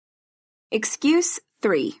Excuse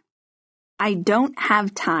 3. I don't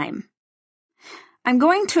have time. I'm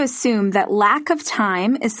going to assume that lack of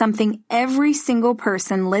time is something every single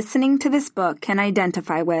person listening to this book can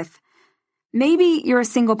identify with. Maybe you're a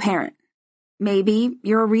single parent. Maybe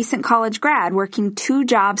you're a recent college grad working 2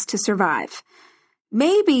 jobs to survive.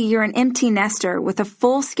 Maybe you're an empty nester with a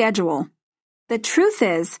full schedule. The truth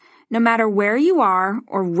is, no matter where you are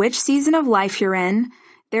or which season of life you're in,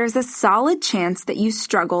 there's a solid chance that you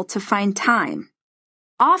struggle to find time.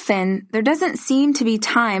 Often, there doesn't seem to be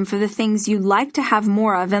time for the things you'd like to have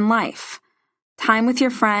more of in life. Time with your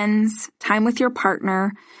friends, time with your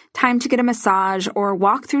partner, time to get a massage or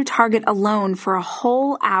walk through Target alone for a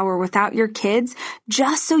whole hour without your kids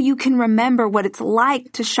just so you can remember what it's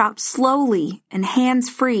like to shop slowly and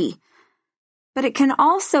hands-free. But it can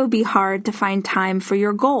also be hard to find time for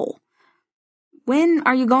your goal. When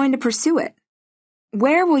are you going to pursue it?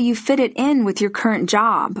 Where will you fit it in with your current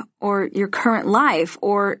job, or your current life,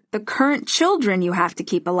 or the current children you have to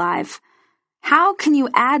keep alive? How can you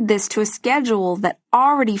add this to a schedule that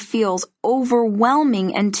already feels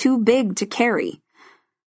overwhelming and too big to carry?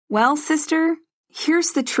 Well, sister,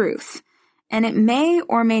 here's the truth, and it may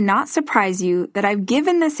or may not surprise you that I've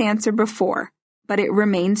given this answer before, but it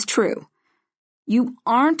remains true. You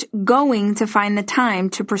aren't going to find the time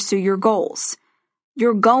to pursue your goals.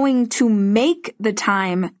 You're going to make the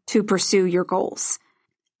time to pursue your goals.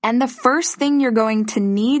 And the first thing you're going to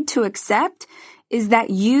need to accept is that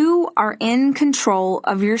you are in control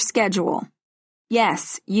of your schedule.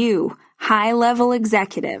 Yes, you, high-level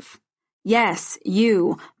executive. Yes,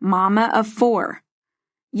 you, mama of 4.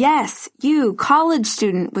 Yes, you, college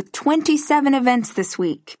student with 27 events this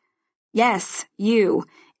week. Yes, you,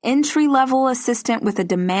 entry-level assistant with a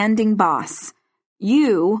demanding boss.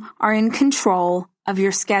 You are in control of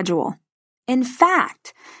your schedule. In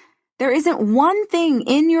fact, there isn't one thing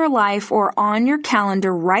in your life or on your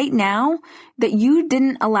calendar right now that you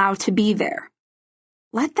didn't allow to be there.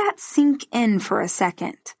 Let that sink in for a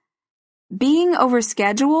second. Being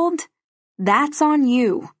overscheduled, that's on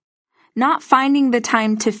you. Not finding the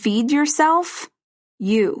time to feed yourself,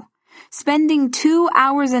 you. Spending 2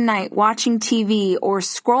 hours a night watching TV or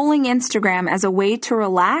scrolling Instagram as a way to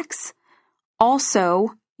relax,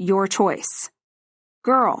 also your choice.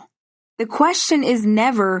 Girl, the question is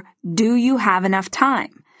never, do you have enough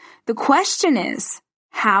time? The question is,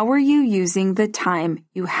 how are you using the time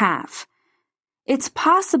you have? It's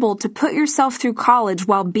possible to put yourself through college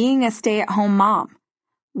while being a stay-at-home mom.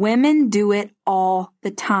 Women do it all the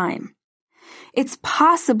time. It's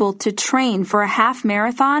possible to train for a half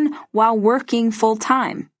marathon while working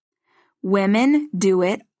full-time. Women do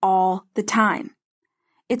it all the time.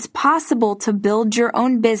 It's possible to build your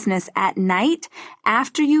own business at night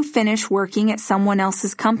after you finish working at someone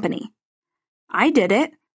else's company. I did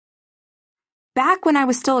it. Back when I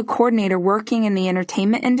was still a coordinator working in the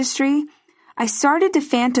entertainment industry, I started to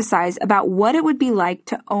fantasize about what it would be like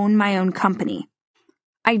to own my own company.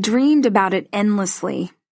 I dreamed about it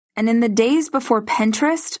endlessly, and in the days before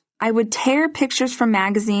Pinterest, I would tear pictures from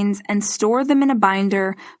magazines and store them in a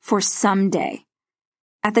binder for someday.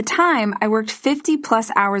 At the time, I worked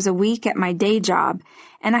 50-plus hours a week at my day job,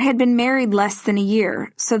 and I had been married less than a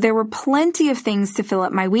year, so there were plenty of things to fill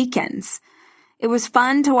up my weekends. It was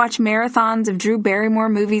fun to watch marathons of Drew Barrymore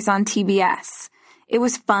movies on TBS. It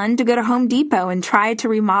was fun to go to Home Depot and try to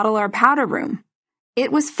remodel our powder room.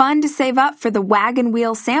 It was fun to save up for the wagon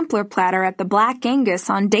wheel sampler platter at the Black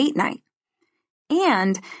Angus on date night.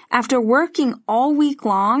 And after working all week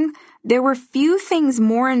long, there were few things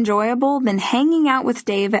more enjoyable than hanging out with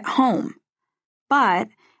Dave at home. But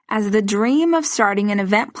as the dream of starting an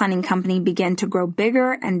event planning company began to grow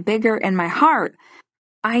bigger and bigger in my heart,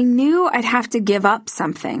 I knew I'd have to give up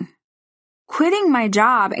something. Quitting my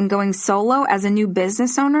job and going solo as a new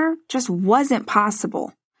business owner just wasn't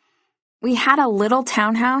possible. We had a little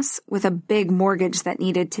townhouse with a big mortgage that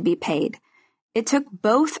needed to be paid. It took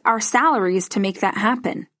both our salaries to make that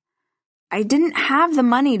happen. I didn't have the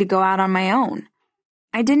money to go out on my own.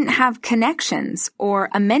 I didn't have connections or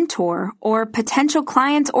a mentor or potential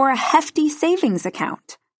clients or a hefty savings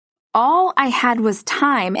account. All I had was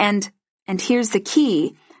time and here's the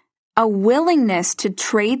key, a willingness to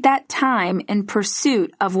trade that time in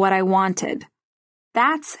pursuit of what I wanted.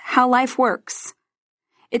 That's how life works.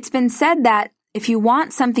 It's been said that if you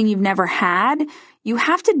want something you've never had, you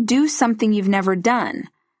have to do something you've never done.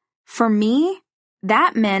 For me,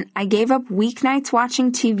 that meant I gave up weeknights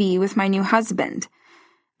watching TV with my new husband.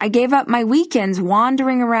 I gave up my weekends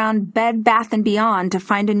wandering around Bed Bath & Beyond to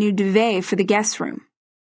find a new duvet for the guest room.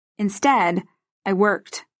 Instead, I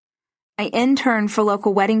worked. I interned for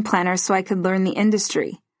local wedding planners so I could learn the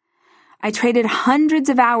industry. I traded hundreds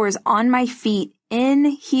of hours on my feet in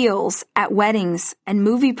heels at weddings and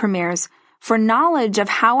movie premieres for knowledge of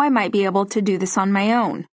how I might be able to do this on my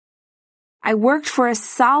own. I worked for a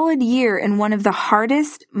solid year in one of the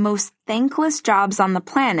hardest, most thankless jobs on the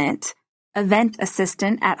planet, event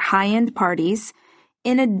assistant at high-end parties,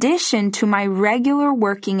 in addition to my regular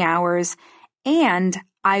working hours, and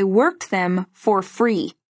I worked them for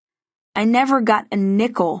free. I never got a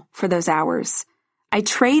nickel for those hours. I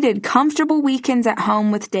traded comfortable weekends at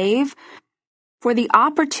home with Dave for the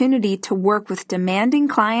opportunity to work with demanding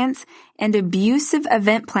clients and abusive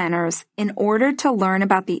event planners in order to learn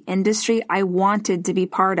about the industry I wanted to be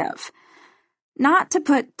part of. Not to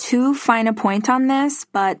put too fine a point on this,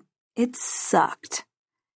 but it sucked.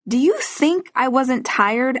 Do you think I wasn't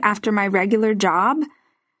tired after my regular job?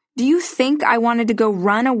 Do you think I wanted to go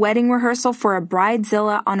run a wedding rehearsal for a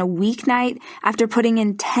bridezilla on a weeknight after putting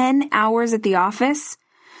in 10 hours at the office?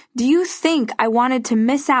 Do you think I wanted to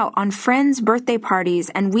miss out on friends' birthday parties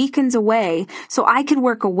and weekends away so I could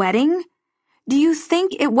work a wedding? Do you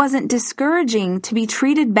think it wasn't discouraging to be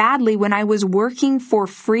treated badly when I was working for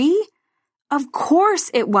free? Of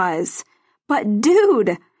course it was. But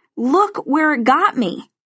dude, look where it got me.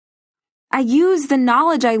 I used the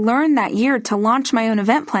knowledge I learned that year to launch my own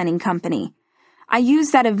event planning company. I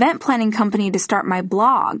used that event planning company to start my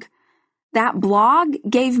blog. That blog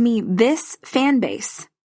gave me this fan base.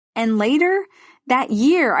 And later, that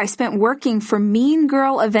year I spent working for Mean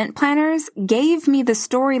Girl event planners gave me the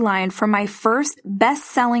storyline for my first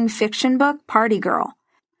best-selling fiction book, Party Girl.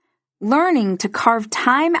 Learning to carve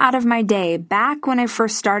time out of my day back when I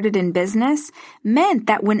first started in business meant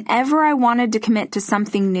that whenever I wanted to commit to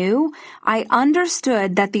something new, I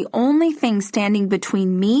understood that the only thing standing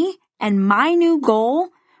between me and my new goal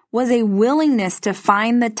was a willingness to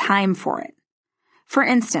find the time for it. For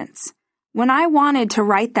instance, when I wanted to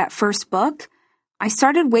write that first book, I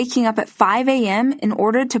started waking up at 5 a.m. in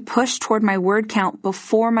order to push toward my word count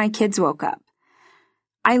before my kids woke up.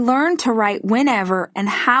 I learned to write whenever and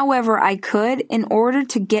however I could in order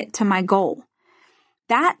to get to my goal.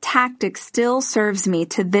 That tactic still serves me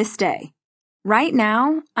to this day. Right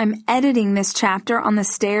now, I'm editing this chapter on the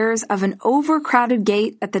stairs of an overcrowded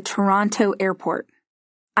gate at the Toronto airport.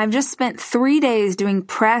 I've just spent 3 days doing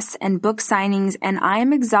press and book signings, and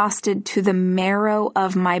I'm exhausted to the marrow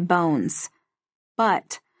of my bones.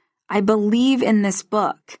 But I believe in this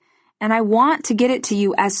book, and I want to get it to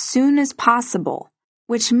you as soon as possible,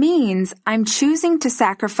 which means I'm choosing to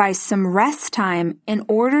sacrifice some rest time in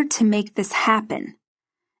order to make this happen.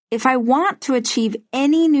 If I want to achieve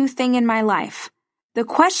any new thing in my life, the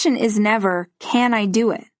question is never, can I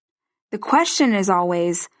do it? The question is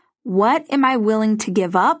always, what am I willing to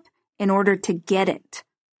give up in order to get it?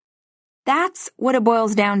 That's what it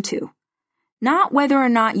boils down to. Not whether or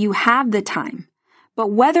not you have the time,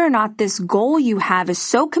 but whether or not this goal you have is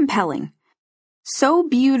so compelling, so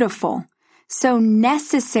beautiful, so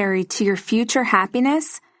necessary to your future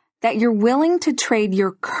happiness that you're willing to trade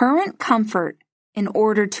your current comfort in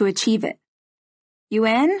order to achieve it. You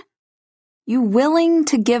in? You willing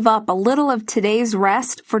to give up a little of today's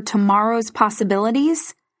rest for tomorrow's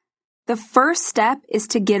possibilities? The first step is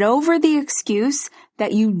to get over the excuse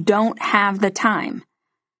that you don't have the time.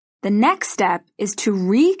 The next step is to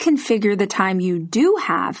reconfigure the time you do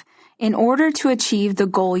have in order to achieve the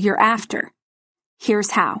goal you're after.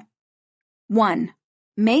 Here's how. 1.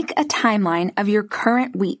 Make a timeline of your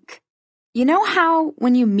current week. You know how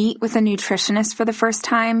when you meet with a nutritionist for the first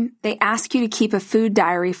time, they ask you to keep a food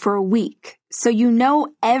diary for a week so you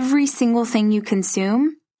know every single thing you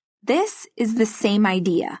consume? This is the same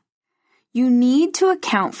idea. You need to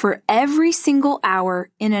account for every single hour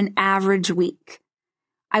in an average week.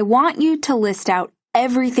 I want you to list out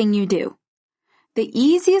everything you do. The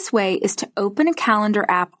easiest way is to open a calendar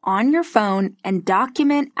app on your phone and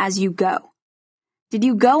document as you go. Did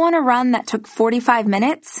you go on a run that took 45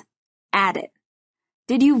 minutes? Add it.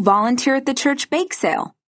 Did you volunteer at the church bake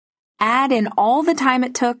sale? Add in all the time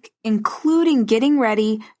it took, including getting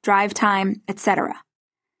ready, drive time, etc.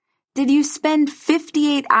 Did you spend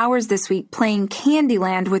 58 hours this week playing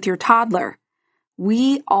Candyland with your toddler?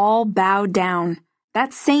 We all bow down.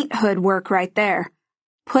 That's sainthood work right there.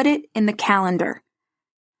 Put it in the calendar.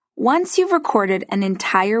 Once you've recorded an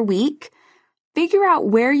entire week, figure out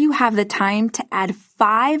where you have the time to add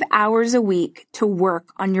 5 hours a week to work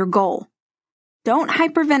on your goal. Don't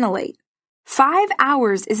hyperventilate. 5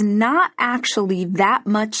 hours is not actually that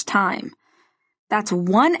much time. That's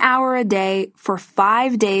 1 hour a day for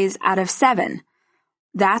 5 days out of 7.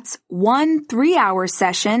 That's 1 3-hour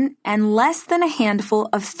session and less than a handful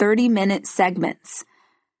of 30-minute segments.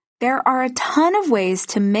 There are a ton of ways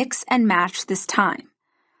to mix and match this time.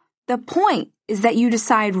 The point is that you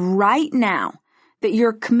decide right now that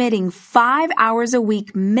you're committing 5 hours a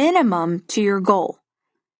week minimum to your goal.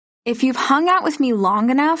 If you've hung out with me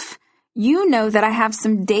long enough, you know that I have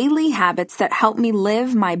some daily habits that help me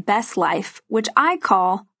live my best life, which I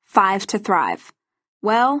call 5 to Thrive.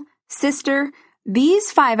 Well, sister,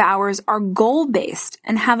 these 5 hours are goal-based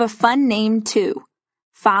and have a fun name too.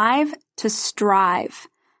 5 to Strive.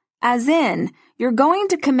 As in, you're going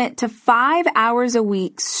to commit to 5 hours a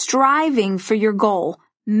week striving for your goal,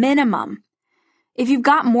 minimum. If you've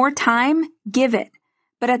got more time, give it.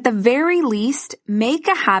 But at the very least, make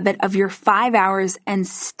a habit of your 5 hours and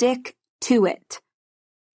stick to it.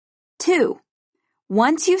 2.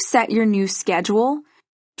 Once you've set your new schedule,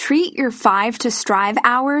 treat your 5 to Strive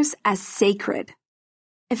hours as sacred.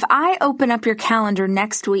 If I open up your calendar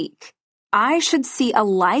next week, I should see a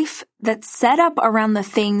life that's set up around the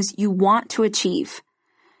things you want to achieve.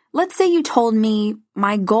 Let's say you told me,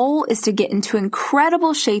 my goal is to get into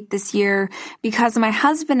incredible shape this year because my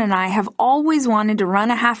husband and I have always wanted to run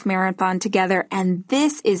a half marathon together and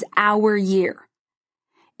this is our year.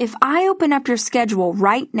 If I open up your schedule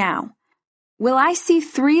right now, will I see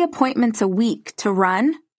 3 appointments a week to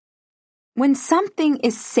run? When something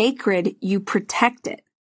is sacred, you protect it.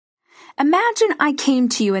 Imagine I came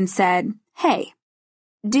to you and said, hey,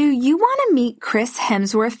 do you want to meet Chris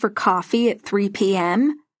Hemsworth for coffee at 3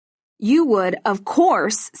 p.m.? You would, of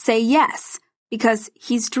course, say yes, because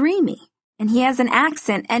he's dreamy and he has an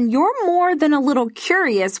accent and you're more than a little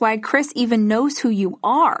curious why Chris even knows who you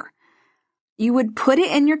are. You would put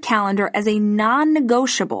it in your calendar as a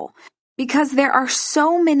non-negotiable because there are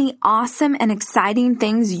so many awesome and exciting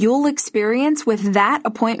things you'll experience with that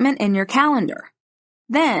appointment in your calendar.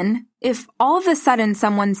 Then, if all of a sudden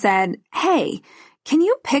someone said, hey, can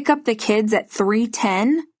you pick up the kids at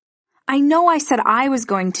 3:10? I know I said I was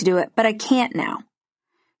going to do it, but I can't now.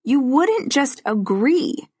 You wouldn't just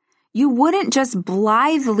agree. You wouldn't just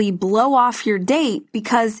blithely blow off your date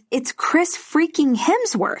because it's Chris freaking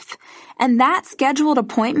Hemsworth. And that scheduled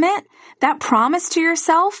appointment, that promise to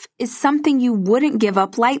yourself, is something you wouldn't give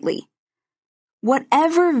up lightly.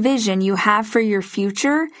 Whatever vision you have for your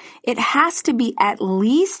future, it has to be at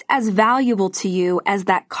least as valuable to you as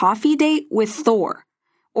that coffee date with Thor,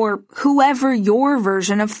 or whoever your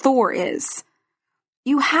version of Thor is.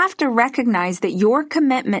 You have to recognize that your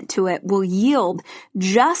commitment to it will yield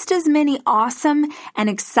just as many awesome and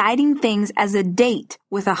exciting things as a date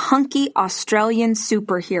with a hunky Australian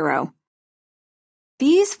superhero.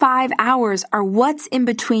 These 5 hours are what's in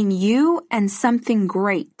between you and something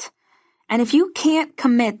great. And if you can't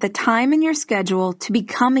commit the time in your schedule to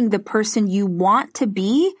becoming the person you want to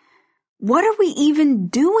be, what are we even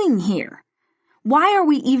doing here? Why are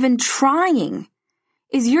we even trying?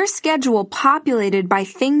 Is your schedule populated by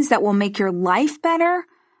things that will make your life better,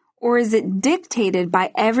 or is it dictated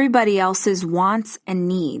by everybody else's wants and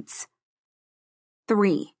needs?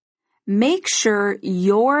 3. Make sure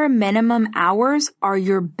your minimum hours are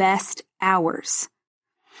your best hours.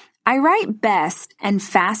 I write best and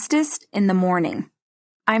fastest in the morning.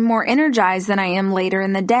 I'm more energized than I am later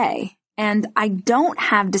in the day, and I don't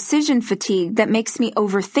have decision fatigue that makes me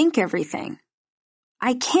overthink everything.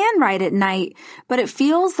 I can write at night, but it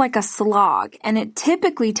feels like a slog, and it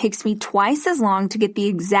typically takes me twice as long to get the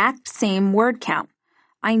exact same word count.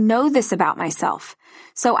 I know this about myself,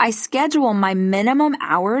 so I schedule my minimum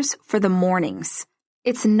hours for the mornings.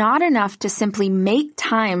 It's not enough to simply make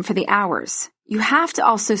time for the hours. You have to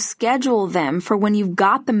also schedule them for when you've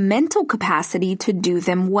got the mental capacity to do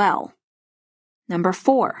them well. Number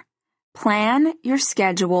 4, plan your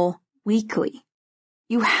schedule weekly.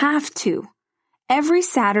 You have to. Every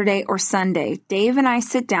Saturday or Sunday, Dave and I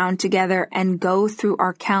sit down together and go through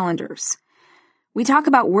our calendars. We talk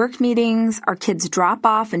about work meetings, our kids'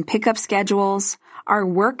 drop-off and pick-up schedules, our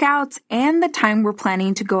workouts, and the time we're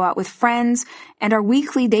planning to go out with friends, and our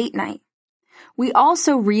weekly date night. We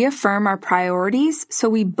also reaffirm our priorities so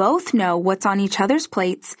we both know what's on each other's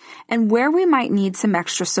plates and where we might need some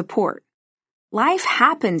extra support. Life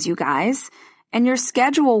happens, you guys, and your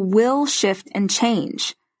schedule will shift and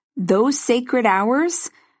change. Those sacred hours,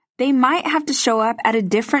 they might have to show up at a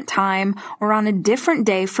different time or on a different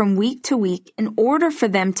day from week to week in order for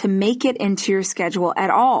them to make it into your schedule at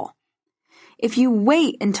all. If you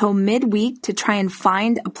wait until midweek to try and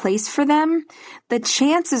find a place for them, the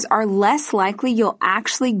chances are less likely you'll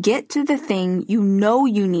actually get to the thing you know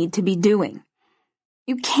you need to be doing.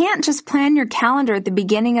 You can't just plan your calendar at the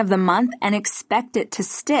beginning of the month and expect it to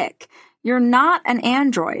stick. You're not an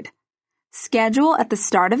android. Schedule at the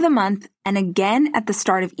start of the month and again at the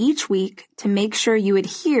start of each week to make sure you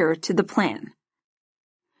adhere to the plan.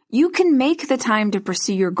 You can make the time to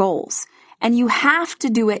pursue your goals, and you have to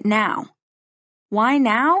do it now. Why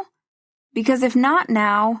now? Because if not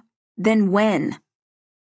now, then when?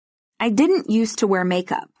 I didn't used to wear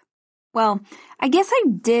makeup. Well, I guess I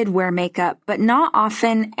did wear makeup, but not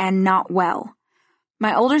often and not well.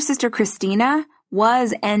 My older sister Christina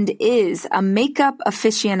was and is a makeup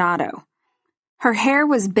aficionado. Her hair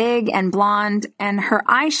was big and blonde, and her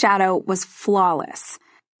eyeshadow was flawless.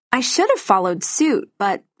 I should have followed suit,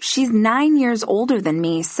 but she's 9 years older than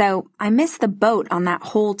me, so I missed the boat on that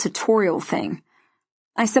whole tutorial thing.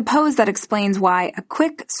 I suppose that explains why a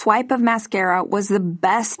quick swipe of mascara was the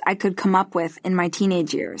best I could come up with in my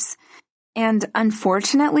teenage years. And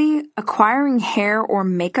unfortunately, acquiring hair or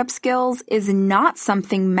makeup skills is not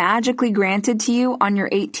something magically granted to you on your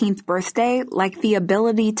 18th birthday like the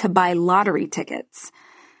ability to buy lottery tickets.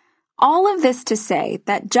 All of this to say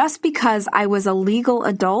that just because I was a legal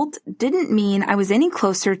adult didn't mean I was any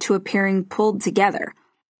closer to appearing pulled together.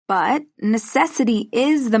 But necessity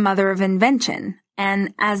is the mother of invention,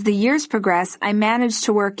 and as the years progress, I managed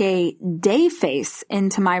to work a day face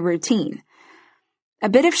into my routine. A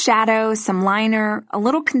bit of shadow, some liner, a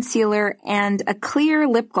little concealer, and a clear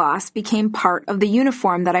lip gloss became part of the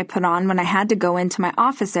uniform that I put on when I had to go into my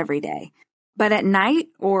office every day. But at night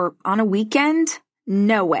or on a weekend,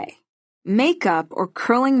 no way. Makeup or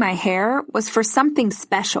curling my hair was for something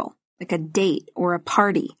special, like a date or a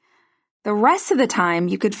party. The rest of the time,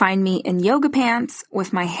 you could find me in yoga pants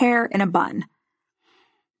with my hair in a bun.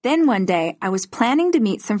 Then one day, I was planning to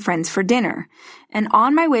meet some friends for dinner, and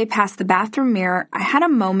on my way past the bathroom mirror, I had a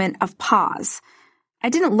moment of pause. I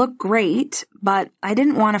didn't look great, but I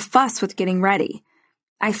didn't want to fuss with getting ready.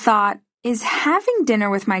 I thought, is having dinner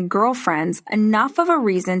with my girlfriends enough of a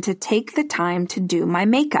reason to take the time to do my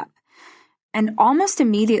makeup? And almost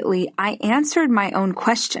immediately, I answered my own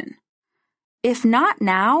question. If not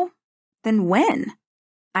now, then when?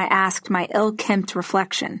 I asked my ill-kempt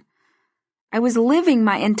reflection. I was living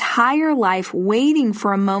my entire life waiting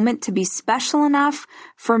for a moment to be special enough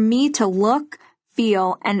for me to look,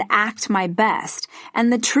 feel, and act my best.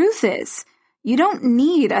 And the truth is, you don't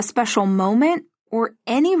need a special moment or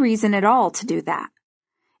any reason at all to do that.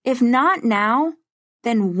 If not now,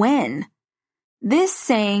 then when? This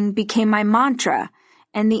saying became my mantra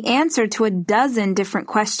and the answer to a dozen different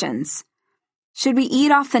questions. Should we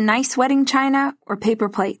eat off the nice wedding china or paper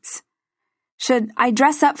plates? Should I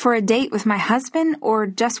dress up for a date with my husband or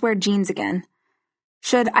just wear jeans again?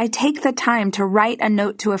 Should I take the time to write a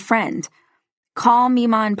note to a friend, call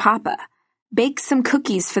Mima and Papa, bake some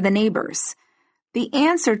cookies for the neighbors? The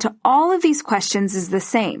answer to all of these questions is the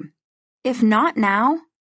same. If not now,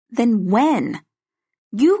 then when?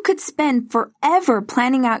 You could spend forever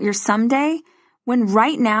planning out your someday when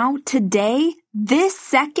right now, today, this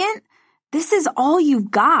second, this is all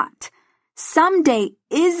you've got. Someday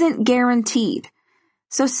isn't guaranteed.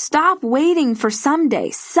 So stop waiting for someday.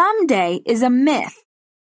 Someday is a myth.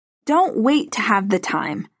 Don't wait to have the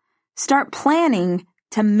time. Start planning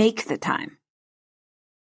to make the time.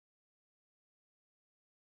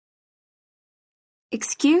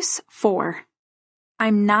 Excuse 4.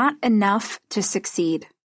 I'm not enough to succeed.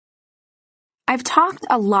 I've talked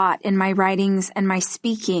a lot in my writings and my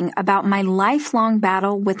speaking about my lifelong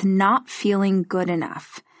battle with not feeling good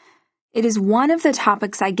enough. It is one of the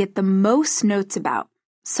topics I get the most notes about,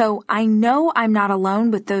 so I know I'm not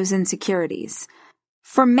alone with those insecurities.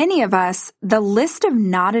 For many of us, the list of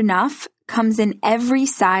not enough comes in every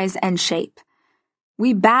size and shape.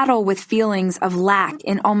 We battle with feelings of lack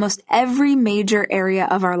in almost every major area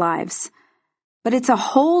of our lives. But it's a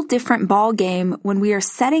whole different ballgame when we are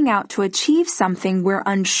setting out to achieve something we're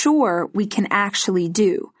unsure we can actually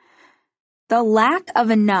do. The lack of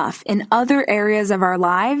enough in other areas of our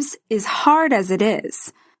lives is hard as it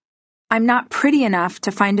is. I'm not pretty enough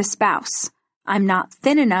to find a spouse. I'm not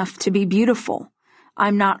thin enough to be beautiful.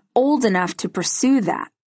 I'm not old enough to pursue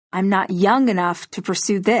that. I'm not young enough to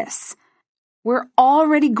pursue this. We're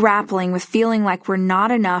already grappling with feeling like we're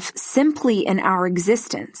not enough simply in our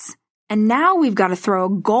existence. And now we've got to throw a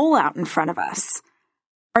goal out in front of us.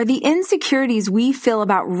 Are the insecurities we feel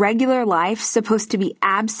about regular life supposed to be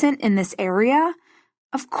absent in this area?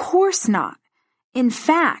 Of course not. In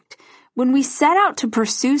fact, when we set out to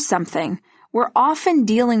pursue something, we're often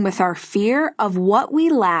dealing with our fear of what we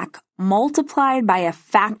lack multiplied by a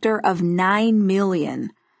factor of 9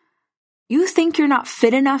 million. You think you're not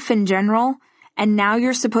fit enough in general, and now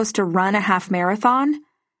you're supposed to run a half marathon?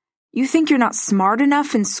 You think you're not smart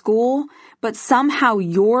enough in school, but somehow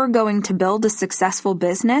you're going to build a successful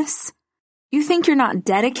business? You think you're not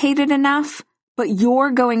dedicated enough, but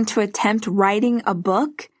you're going to attempt writing a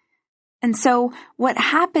book? And so what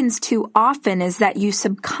happens too often is that you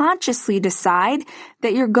subconsciously decide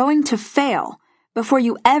that you're going to fail before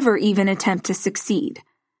you ever even attempt to succeed.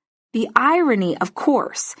 The irony, of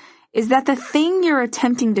course, is that the thing you're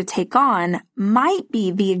attempting to take on might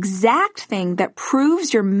be the exact thing that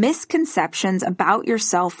proves your misconceptions about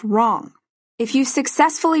yourself wrong. If you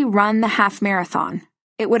successfully run the half marathon,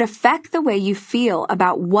 it would affect the way you feel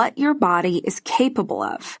about what your body is capable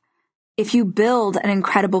of. If you build an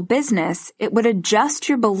incredible business, it would adjust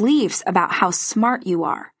your beliefs about how smart you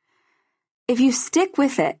are. If you stick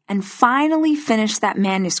with it and finally finish that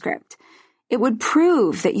manuscript, it would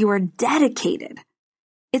prove that you are dedicated.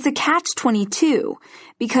 It's a catch-22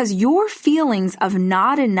 because your feelings of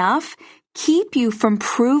not enough keep you from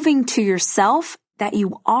proving to yourself that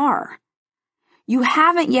you are. You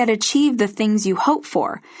haven't yet achieved the things you hope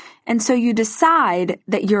for, and so you decide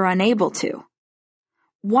that you're unable to.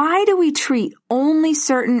 Why do we treat only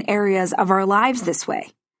certain areas of our lives this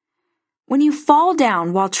way? When you fall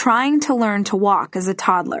down while trying to learn to walk as a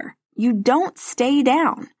toddler, you don't stay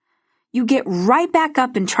down. You get right back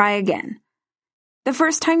up and try again. The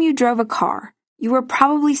first time you drove a car, you were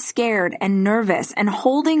probably scared and nervous and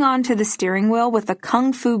holding on to the steering wheel with a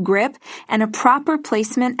kung fu grip and a proper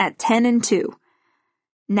placement at 10 and 2.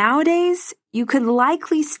 Nowadays, you could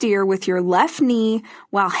likely steer with your left knee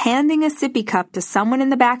while handing a sippy cup to someone in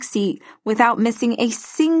the back seat without missing a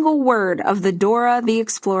single word of the Dora the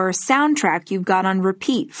Explorer soundtrack you've got on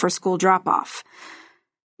repeat for school drop-off.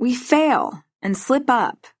 We fail and slip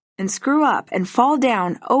up and screw up and fall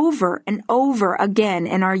down over and over again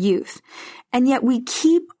in our youth, and yet we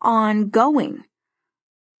keep on going.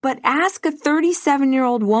 But ask a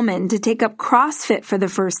 37-year-old woman to take up CrossFit for the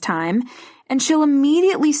first time, and she'll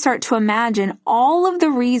immediately start to imagine all of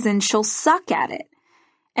the reasons she'll suck at it.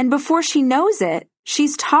 And before she knows it,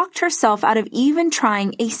 she's talked herself out of even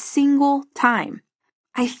trying a single time.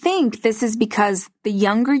 I think this is because the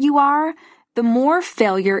younger you are, the more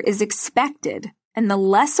failure is expected, and the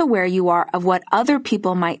less aware you are of what other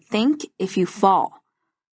people might think if you fall.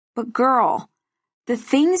 But girl, the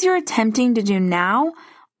things you're attempting to do now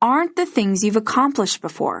aren't the things you've accomplished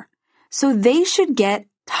before, so they should get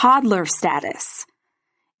toddler status.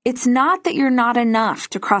 It's not that you're not enough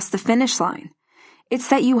to cross the finish line. It's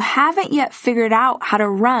that you haven't yet figured out how to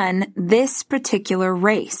run this particular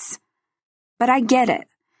race. But I get it.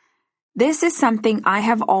 This is something I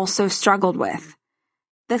have also struggled with.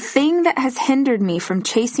 The thing that has hindered me from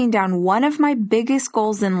chasing down one of my biggest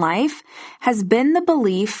goals in life has been the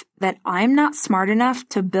belief that I'm not smart enough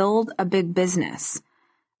to build a big business.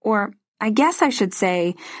 Or I guess I should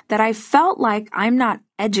say that I felt like I'm not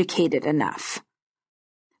educated enough.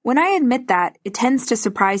 When I admit that, it tends to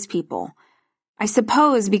surprise people. I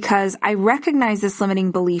suppose because I recognized this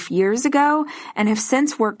limiting belief years ago and have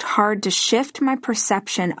since worked hard to shift my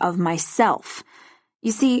perception of myself.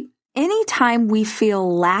 You see, anytime we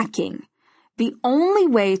feel lacking, the only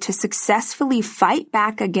way to successfully fight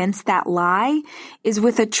back against that lie is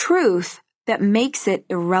with a truth that makes it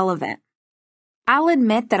irrelevant. I'll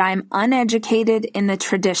admit that I'm uneducated in the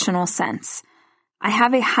traditional sense. I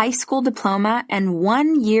have a high school diploma and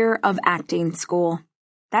 1 year of acting school.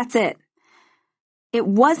 That's it. It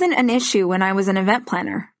wasn't an issue when I was an event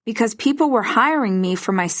planner because people were hiring me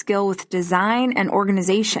for my skill with design and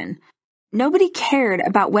organization. Nobody cared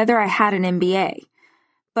about whether I had an MBA.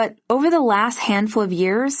 But over the last handful of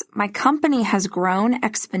years, my company has grown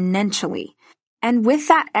exponentially. And with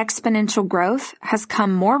that exponential growth has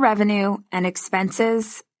come more revenue and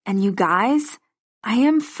expenses. And you guys, I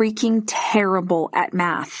am freaking terrible at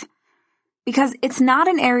math. Because it's not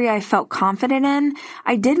an area I felt confident in,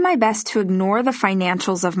 I did my best to ignore the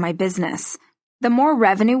financials of my business. The more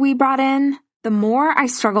revenue we brought in, the more I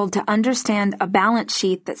struggled to understand a balance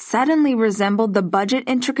sheet that suddenly resembled the budget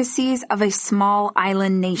intricacies of a small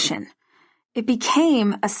island nation. It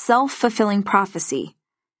became a self-fulfilling prophecy.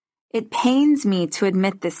 It pains me to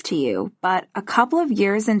admit this to you, but a couple of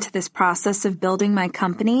years into this process of building my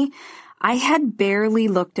company, I had barely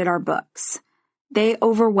looked at our books. They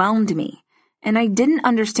overwhelmed me, and I didn't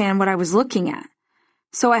understand what I was looking at.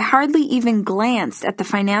 So I hardly even glanced at the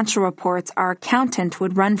financial reports our accountant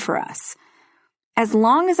would run for us. As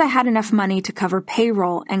long as I had enough money to cover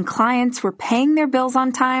payroll and clients were paying their bills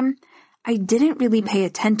on time, I didn't really pay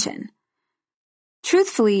attention.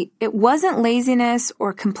 Truthfully, it wasn't laziness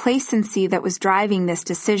or complacency that was driving this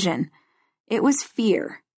decision. It was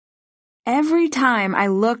fear. Every time I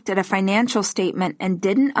looked at a financial statement and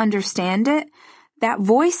didn't understand it, that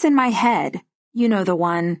voice in my head, you know the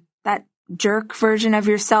one, that jerk version of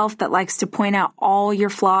yourself that likes to point out all your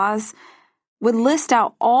flaws, would list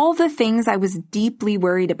out all the things I was deeply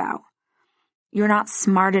worried about. You're not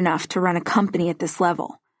smart enough to run a company at this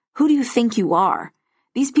level. Who do you think you are?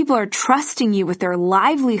 These people are trusting you with their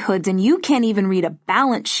livelihoods and you can't even read a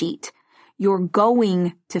balance sheet. You're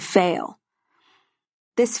going to fail.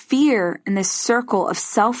 This fear and this circle of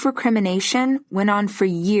self-recrimination went on for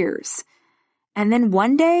years. And then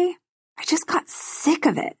one day, I just got sick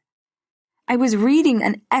of it. I was reading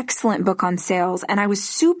an excellent book on sales, and I was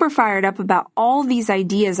super fired up about all these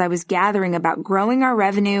ideas I was gathering about growing our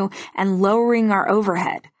revenue and lowering our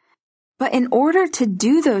overhead. But in order to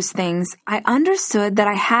do those things, I understood that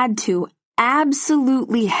I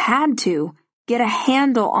absolutely had to, get a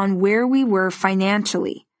handle on where we were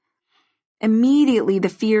financially. Immediately, the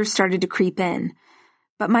fear started to creep in,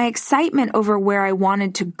 but my excitement over where I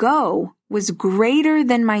wanted to go was greater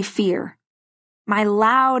than my fear. My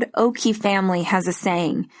loud Okie family has a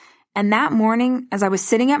saying, and that morning, as I was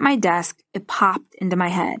sitting at my desk, it popped into my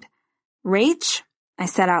head. Rach, I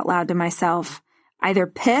said out loud to myself, either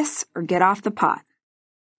piss or get off the pot.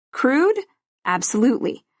 Crude?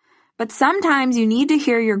 Absolutely. But sometimes you need to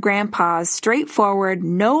hear your grandpa's straightforward,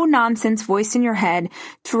 no-nonsense voice in your head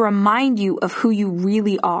to remind you of who you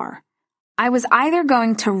really are. I was either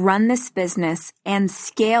going to run this business and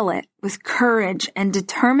scale it with courage and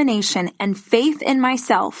determination and faith in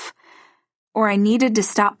myself, or I needed to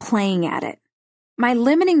stop playing at it. My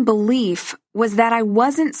limiting belief was that I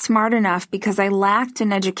wasn't smart enough because I lacked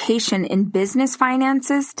an education in business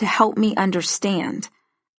finances to help me understand.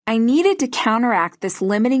 I needed to counteract this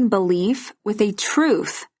limiting belief with a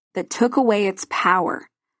truth that took away its power.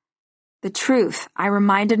 The truth I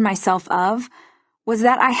reminded myself of was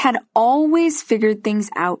that I had always figured things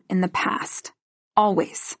out in the past.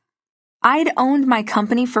 Always. I'd owned my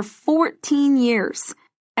company for 14 years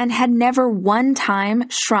and had never one time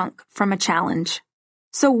shrunk from a challenge.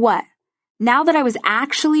 So what? Now that I was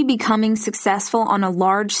actually becoming successful on a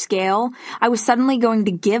large scale, I was suddenly going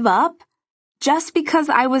to give up? Just because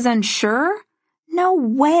I was unsure? No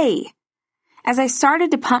way. As I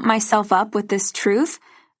started to pump myself up with this truth,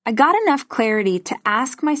 I got enough clarity to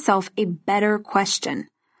ask myself a better question.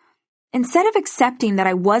 Instead of accepting that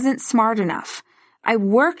I wasn't smart enough, I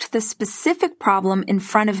worked the specific problem in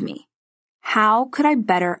front of me. How could I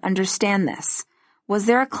better understand this? Was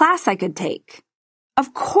there a class I could take?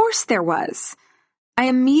 Of course there was. I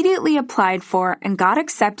immediately applied for and got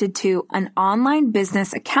accepted to an online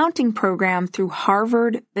business accounting program through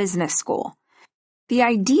Harvard Business School. The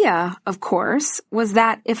idea, of course, was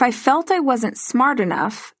that if I felt I wasn't smart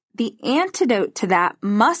enough, the antidote to that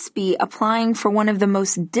must be applying for one of the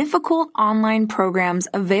most difficult online programs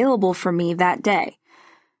available for me that day.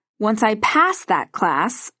 Once I passed that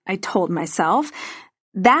class, I told myself,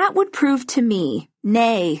 that would prove to me,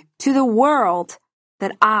 nay, to the world,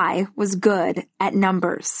 that I was good at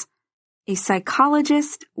numbers. A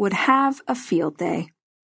psychologist would have a field day.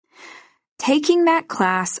 Taking that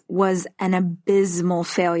class was an abysmal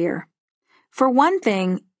failure. For one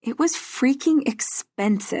thing, it was freaking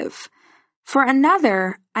expensive. For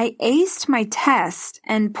another, I aced my test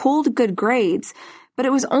and pulled good grades, but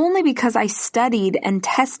it was only because I studied and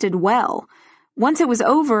tested well. Once it was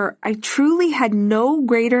over, I truly had no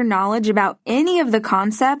greater knowledge about any of the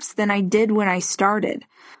concepts than I did when I started.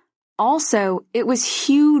 Also, it was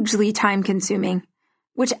hugely time-consuming,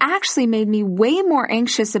 which actually made me way more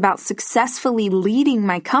anxious about successfully leading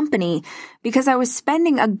my company because I was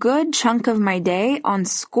spending a good chunk of my day on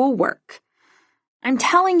schoolwork. I'm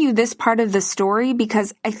telling you this part of the story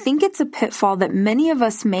because I think it's a pitfall that many of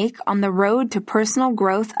us make on the road to personal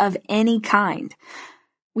growth of any kind.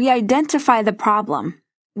 We identify the problem.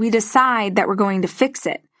 We decide that we're going to fix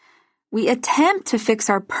it. We attempt to fix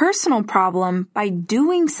our personal problem by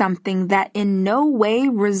doing something that in no way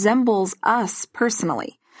resembles us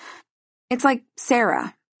personally. It's like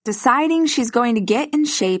Sarah deciding she's going to get in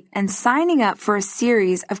shape and signing up for a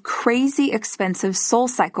series of crazy expensive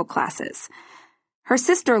SoulCycle classes. Her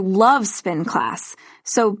sister loves spin class,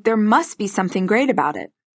 so there must be something great about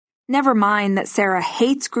it. Never mind that Sarah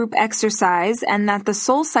hates group exercise and that the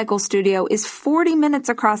SoulCycle studio is 40 minutes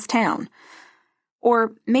across town.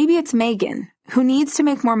 Or maybe it's Megan, who needs to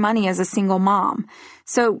make more money as a single mom,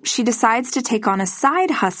 so she decides to take on a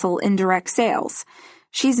side hustle in direct sales.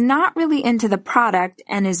 She's not really into the product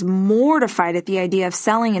and is mortified at the idea of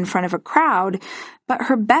selling in front of a crowd, but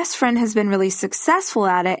her best friend has been really successful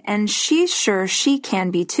at it and she's sure she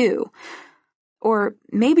can be too. Or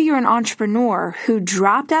maybe you're an entrepreneur who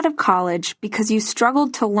dropped out of college because you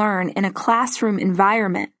struggled to learn in a classroom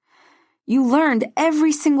environment. You learned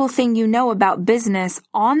every single thing you know about business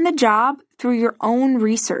on the job through your own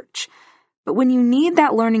research. But when you need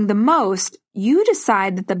that learning the most, you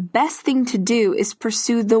decide that the best thing to do is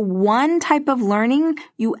pursue the one type of learning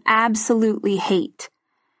you absolutely hate.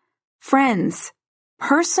 Friends,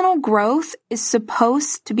 personal growth is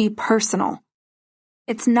supposed to be personal.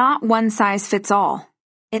 It's not one size fits all.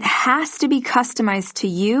 It has to be customized to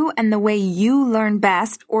you and the way you learn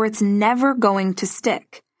best, or it's never going to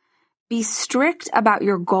stick. Be strict about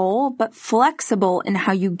your goal, but flexible in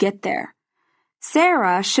how you get there.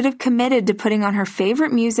 Sarah should have committed to putting on her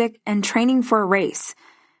favorite music and training for a race.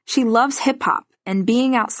 She loves hip-hop and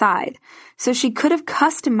being outside, so she could have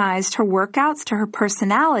customized her workouts to her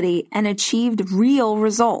personality and achieved real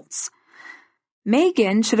results.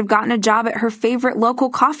 Megan should have gotten a job at her favorite local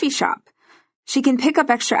coffee shop. She can pick up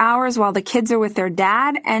extra hours while the kids are with their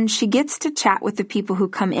dad, and she gets to chat with the people who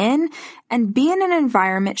come in and be in an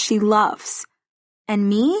environment she loves. And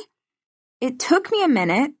me? It took me a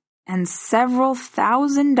minute and several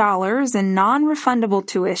 $1,000s in non-refundable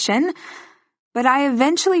tuition, but I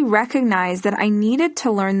eventually recognized that I needed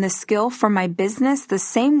to learn the skill for my business the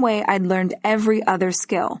same way I'd learned every other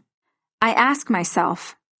skill. I asked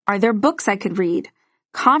myself, are there books I could read?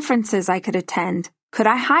 Conferences I could attend? Could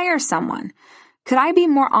I hire someone? Could I be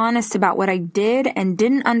more honest about what I did and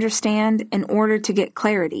didn't understand in order to get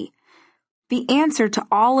clarity? The answer to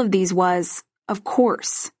all of these was, of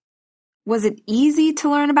course. Was it easy to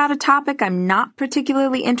learn about a topic I'm not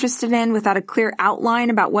particularly interested in without a clear outline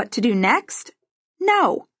about what to do next?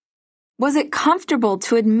 No. Was it comfortable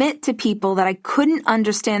to admit to people that I couldn't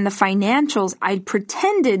understand the financials I'd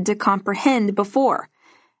pretended to comprehend before?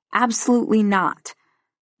 Absolutely not.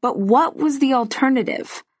 But what was the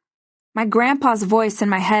alternative? My grandpa's voice in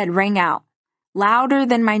my head rang out, louder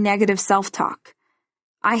than my negative self-talk.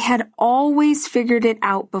 I had always figured it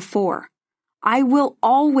out before. I will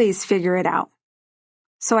always figure it out.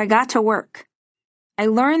 So I got to work. I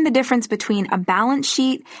learned the difference between a balance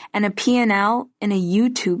sheet and a P&L in a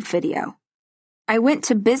YouTube video. I went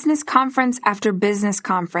to business conference after business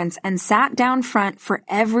conference and sat down front for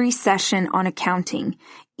every session on accounting,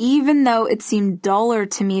 even though it seemed duller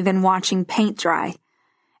to me than watching paint dry.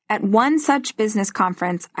 At one such business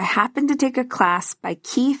conference, I happened to take a class by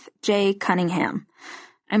Keith J. Cunningham.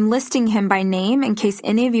 I'm listing him by name in case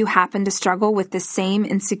any of you happen to struggle with the same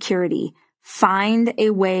insecurity. Find a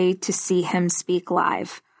way to see him speak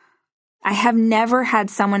live. I have never had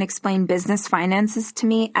someone explain business finances to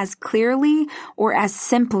me as clearly or as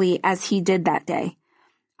simply as he did that day.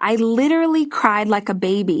 I literally cried like a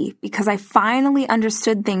baby because I finally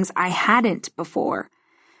understood things I hadn't before.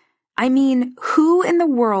 I mean, who in the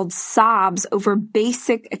world sobs over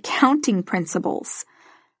basic accounting principles?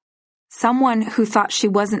 Someone who thought she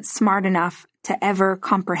wasn't smart enough to ever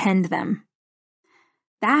comprehend them.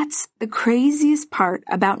 That's the craziest part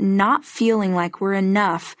about not feeling like we're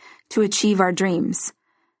enough to achieve our dreams.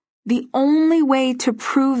 The only way to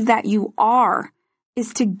prove that you are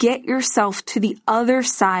is to get yourself to the other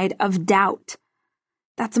side of doubt.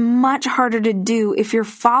 That's much harder to do if you're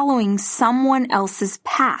following someone else's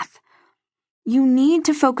path. You need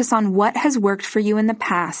to focus on what has worked for you in the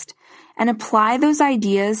past and apply those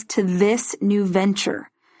ideas to this new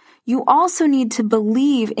venture. You also need to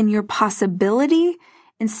believe in your possibility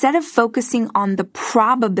instead of focusing on the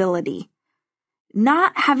probability.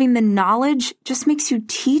 Not having the knowledge just makes you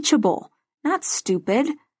teachable, not stupid.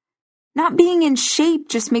 Not being in shape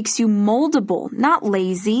just makes you moldable, not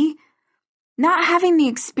lazy. Not having the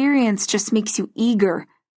experience just makes you eager,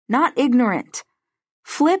 not ignorant.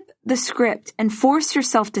 Flip the script and force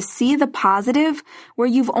yourself to see the positive where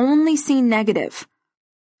you've only seen negative.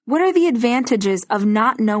 What are the advantages of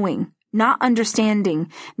not knowing, not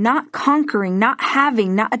understanding, not conquering, not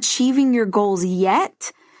having, not achieving your goals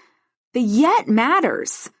yet? The yet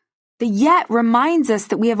matters. The yet reminds us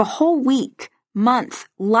that we have a whole week, month,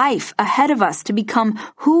 life ahead of us to become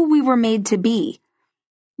who we were made to be.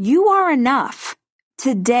 You are enough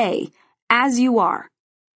today as you are.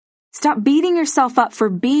 Stop beating yourself up for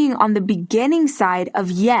being on the beginning side of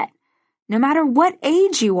yet, no matter what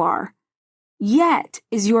age you are. Yet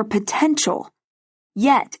is your potential.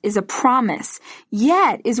 Yet is a promise.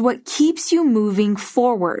 Yet is what keeps you moving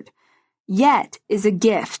forward. Yet is a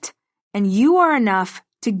gift, and you are enough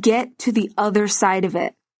to get to the other side of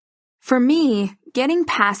it. For me, getting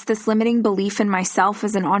past this limiting belief in myself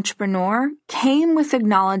as an entrepreneur came with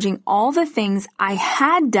acknowledging all the things I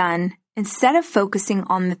had done instead of focusing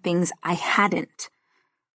on the things I hadn't.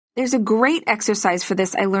 There's a great exercise for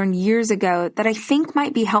this I learned years ago that I think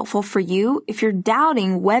might be helpful for you if you're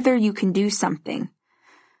doubting whether you can do something.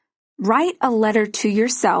 Write a letter to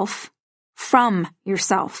yourself from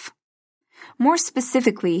yourself. More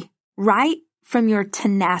specifically, write from your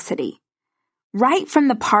tenacity. Write from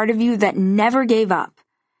the part of you that never gave up.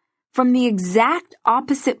 From the exact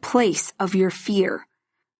opposite place of your fear.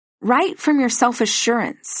 Write from your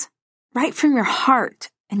self-assurance. Write from your heart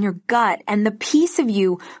and your gut and the piece of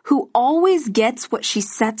you who always gets what she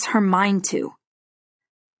sets her mind to.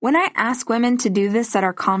 When I ask women to do this at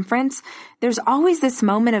our conference, there's always this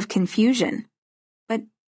moment of confusion. But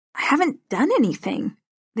I haven't done anything,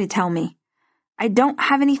 they tell me. I don't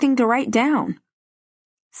have anything to write down.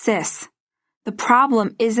 Sis, the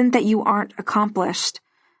problem isn't that you aren't accomplished.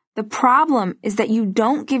 The problem is that you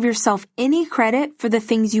don't give yourself any credit for the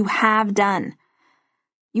things you have done.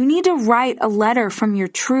 You need to write a letter from your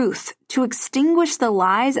truth to extinguish the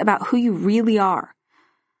lies about who you really are.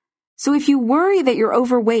 So if you worry that you're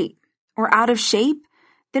overweight or out of shape,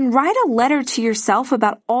 then write a letter to yourself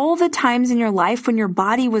about all the times in your life when your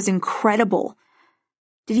body was incredible.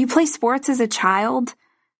 Did you play sports as a child?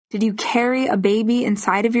 Did you carry a baby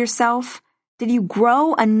inside of yourself? Did you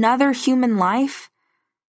grow another human life?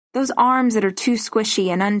 Those arms that are too squishy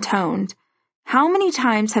and untoned, how many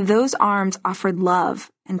times have those arms offered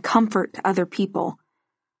love and comfort to other people?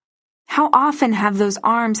 How often have those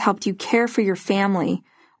arms helped you care for your family,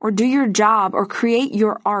 or do your job, or create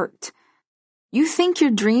your art? You think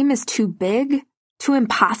your dream is too big? Too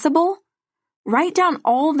impossible? Write down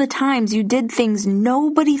all the times you did things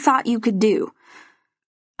nobody thought you could do.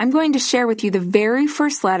 I'm going to share with you the very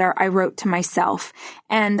first letter I wrote to myself,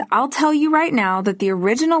 and I'll tell you right now that the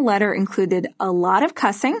original letter included a lot of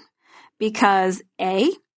cussing, because A,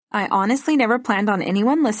 I honestly never planned on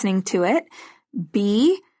anyone listening to it.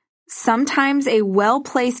 B, sometimes a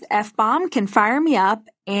well-placed F-bomb can fire me up.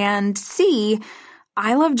 And C,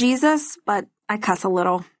 I love Jesus, but I cuss a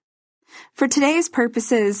little. For today's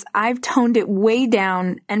purposes, I've toned it way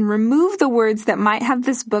down and removed the words that might have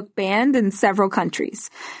this book banned in several countries.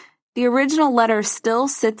 The original letter still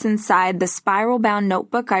sits inside the spiral-bound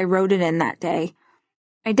notebook I wrote it in that day.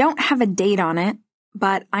 I don't have a date on it,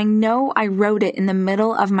 but I know I wrote it in the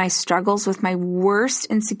middle of my struggles with my worst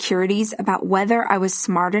insecurities about whether I was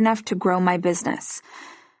smart enough to grow my business.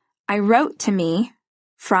 I wrote to me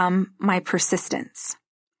from my persistence.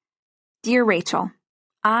 Dear Rachel,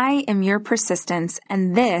 I am your persistence,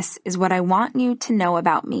 and this is what I want you to know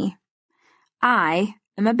about me. I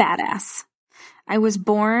am a badass. I was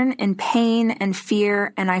born in pain and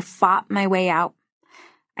fear, and I fought my way out.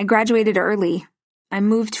 I graduated early. I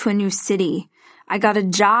moved to a new city. I got a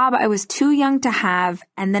job I was too young to have,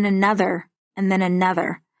 and then another, and then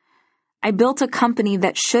another. I built a company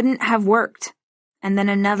that shouldn't have worked, and then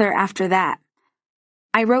another after that.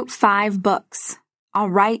 I wrote 5 books. I'll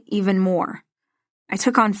write even more. I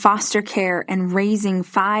took on foster care and raising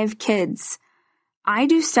 5 kids. I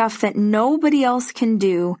do stuff that nobody else can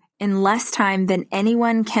do in less time than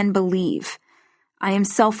anyone can believe. I am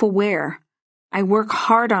self-aware. I work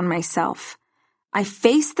hard on myself. I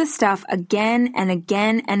face the stuff again and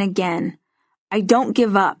again and again. I don't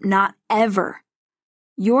give up, not ever.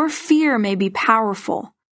 Your fear may be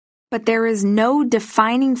powerful, but there is no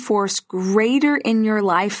defining force greater in your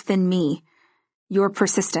life than me, your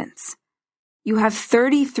persistence. You have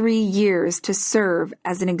 33 years to serve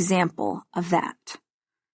as an example of that.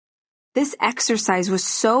 This exercise was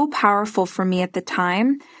so powerful for me at the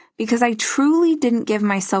time because I truly didn't give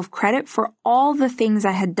myself credit for all the things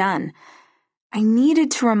I had done. I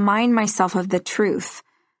needed to remind myself of the truth.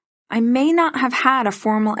 I may not have had a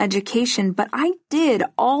formal education, but I did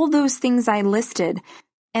all those things I listed,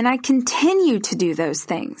 and I continue to do those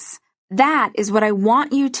things. That is what I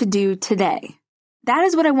want you to do today. That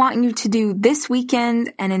is what I want you to do this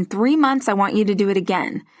weekend, and in 3 months, I want you to do it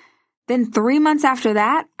again. Then 3 months after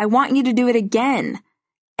that, I want you to do it again.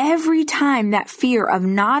 Every time that fear of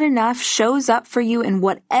not enough shows up for you in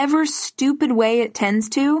whatever stupid way it tends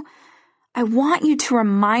to, I want you to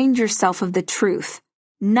remind yourself of the truth,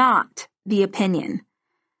 not the opinion.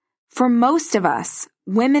 For most of us,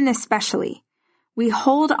 women especially, we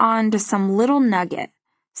hold on to some little nugget,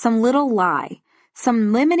 some little lie,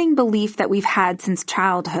 some limiting belief that we've had since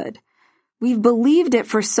childhood. We've believed it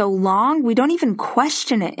for so long, we don't even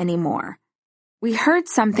question it anymore. We heard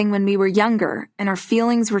something when we were younger and our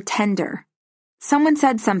feelings were tender. Someone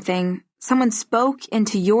said something, someone spoke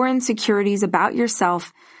into your insecurities about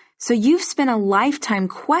yourself, so you've spent a lifetime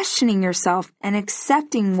questioning yourself and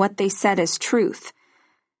accepting what they said as truth.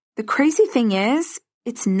 The crazy thing is,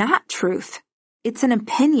 it's not truth. It's an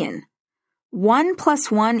opinion. 1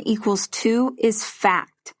 + 1 = 2 is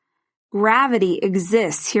fact. Gravity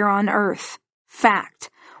exists here on Earth. Fact.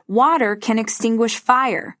 Water can extinguish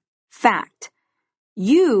fire. Fact.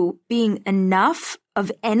 You being enough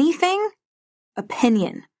of anything?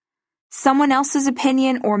 Opinion. Someone else's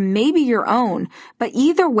opinion or maybe your own, but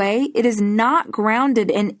either way, it is not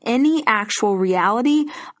grounded in any actual reality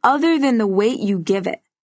other than the weight you give it.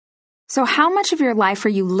 So how much of your life are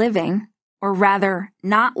you living, or rather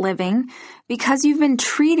not living, because you've been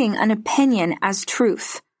treating an opinion as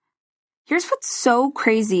truth? Here's what's so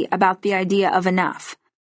crazy about the idea of enough.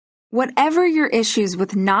 Whatever your issues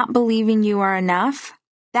with not believing you are enough,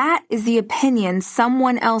 that is the opinion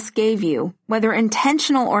someone else gave you, whether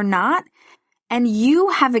intentional or not, and you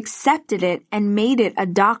have accepted it and made it a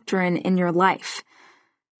doctrine in your life.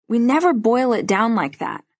 We never boil it down like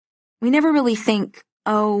that. We never really think,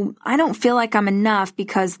 oh, I don't feel like I'm enough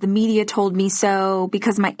because the media told me so,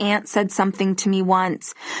 because my aunt said something to me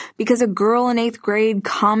once, because a girl in 8th grade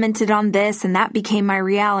commented on this and that became my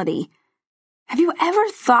reality. Have you ever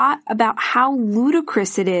thought about how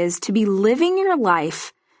ludicrous it is to be living your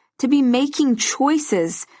life, to be making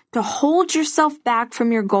choices, to hold yourself back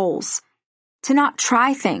from your goals, to not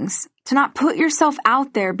try things, to not put yourself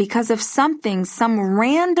out there because of something some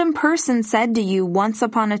random person said to you once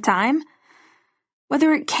upon a time?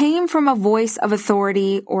 Whether it came from a voice of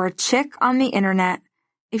authority or a chick on the internet,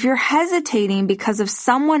 if you're hesitating because of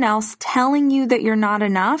someone else telling you that you're not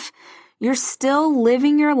enough, you're still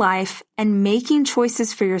living your life and making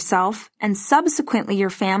choices for yourself and subsequently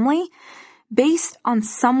your family based on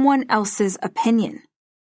someone else's opinion.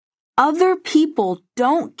 Other people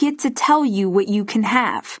don't get to tell you what you can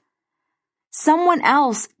have. Someone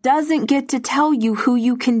else doesn't get to tell you who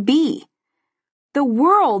you can be. The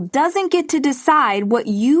world doesn't get to decide what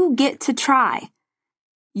you get to try.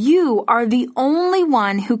 You are the only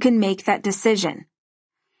one who can make that decision.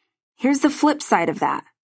 Here's the flip side of that.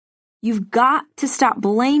 You've got to stop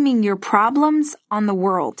blaming your problems on the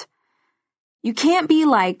world. You can't be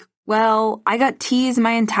like, well, I got teased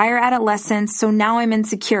my entire adolescence, so now I'm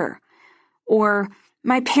insecure. Or,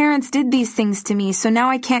 my parents did these things to me, so now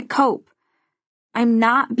I can't cope. I'm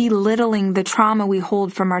not belittling the trauma we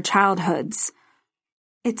hold from our childhoods.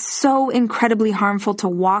 It's so incredibly harmful to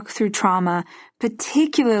walk through trauma,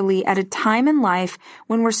 particularly at a time in life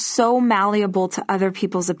when we're so malleable to other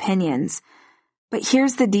people's opinions. But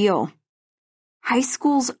here's the deal. High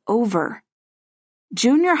school's over.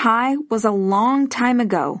 Junior high was a long time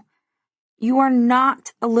ago. You are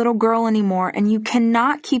not a little girl anymore, and you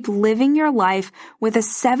cannot keep living your life with a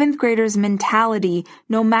 7th grader's mentality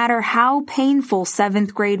no matter how painful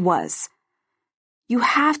 7th grade was. You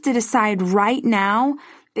have to decide right now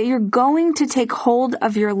that you're going to take hold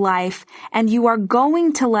of your life and you are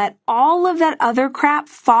going to let all of that other crap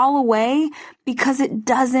fall away because it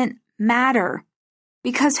doesn't matter.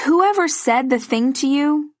 Because whoever said the thing to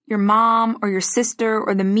you, your mom or your sister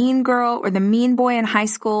or the mean girl or the mean boy in high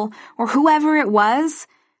school or whoever it was,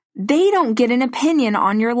 they don't get an opinion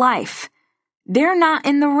on your life. They're not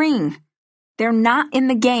in the ring. They're not in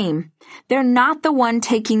the game. They're not the one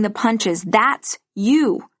taking the punches. That's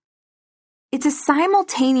you. It's a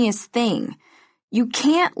simultaneous thing. You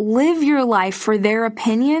can't live your life for their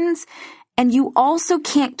opinions, and you also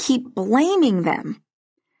can't keep blaming them.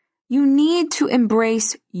 You need to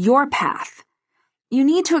embrace your path. You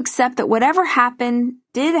need to accept that whatever happened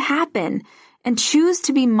did happen and choose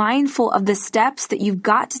to be mindful of the steps that you've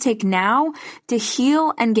got to take now to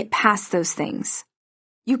heal and get past those things.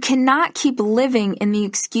 You cannot keep living in the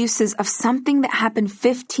excuses of something that happened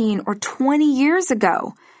 15 or 20 years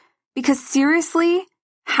ago. Because seriously,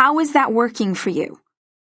 how is that working for you?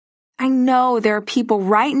 I know there are people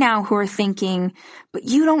right now who are thinking, but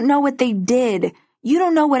you don't know what they did. You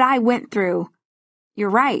don't know what I went through.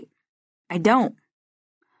 You're right. I don't.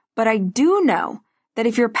 But I do know that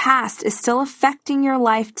if your past is still affecting your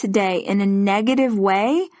life today in a negative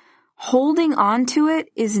way, holding on to it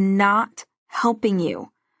is not helping you.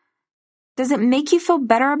 Does it make you feel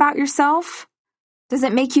better about yourself? Does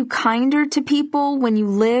it make you kinder to people when you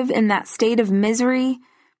live in that state of misery?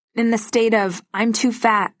 In the state of, I'm too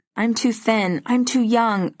fat, I'm too thin, I'm too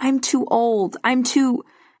young, I'm too old,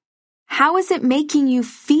 How is it making you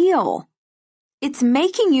feel? It's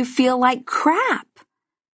making you feel like crap.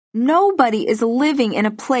 Nobody is living in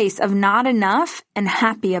a place of not enough and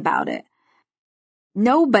happy about it.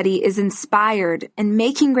 Nobody is inspired and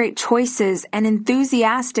making great choices and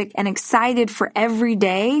enthusiastic and excited for every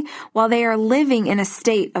day while they are living in a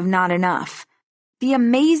state of not enough. The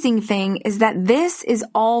amazing thing is that this is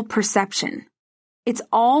all perception. It's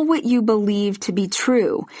all what you believe to be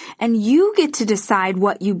true, and you get to decide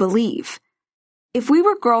what you believe. If we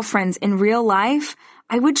were girlfriends in real life,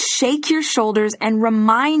 I would shake your shoulders and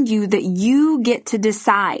remind you that you get to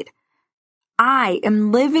decide. I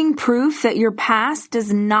am living proof that your past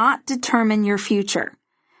does not determine your future.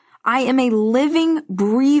 I am a living,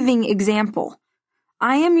 breathing example.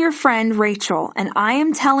 I am your friend, Rachel, and I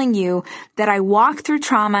am telling you that I walk through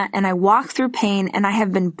trauma and I walk through pain and I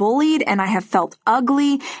have been bullied and I have felt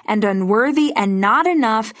ugly and unworthy and not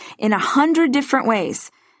enough in 100 different ways.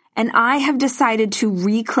 And I have decided to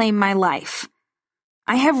reclaim my life.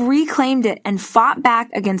 I have reclaimed it and fought back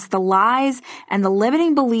against the lies and the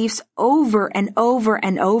limiting beliefs over and over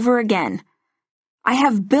and over again. I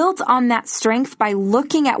have built on that strength by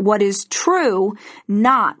looking at what is true,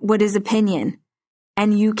 not what is opinion.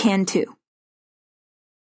 And you can too.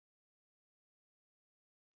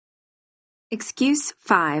 Excuse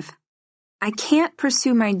 5. I can't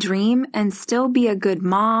pursue my dream and still be a good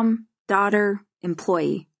mom, daughter,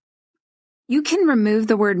 employee. You can remove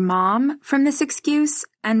the word mom from this excuse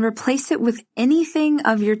and replace it with anything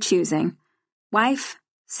of your choosing. Wife,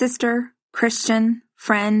 sister, Christian,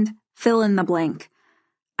 friend, fill in the blank.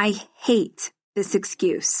 I hate this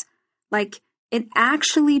excuse. Like, it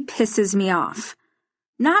actually pisses me off.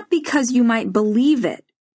 Not because you might believe it,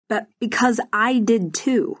 but because I did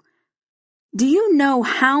too. Do you know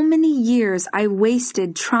how many years I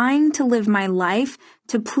wasted trying to live my life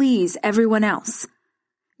to please everyone else?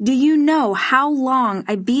 Do you know how long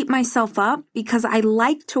I beat myself up because I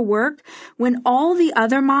liked to work when all the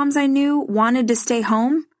other moms I knew wanted to stay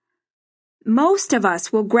home? Most of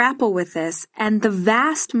us will grapple with this, and the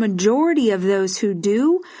vast majority of those who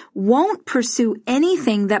do won't pursue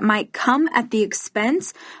anything that might come at the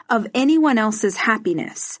expense of anyone else's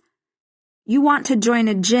happiness. You want to join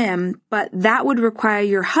a gym, but that would require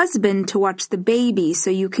your husband to watch the baby so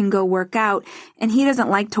you can go work out, and he doesn't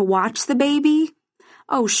like to watch the baby?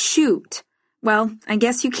 Oh, shoot. Well, I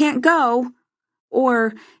guess you can't go.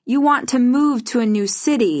 Or you want to move to a new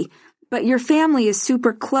city, but your family is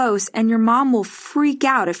super close and your mom will freak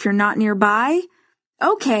out if you're not nearby?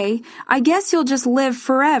 Okay, I guess you'll just live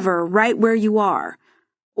forever right where you are.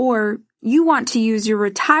 Or you want to use your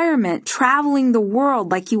retirement traveling the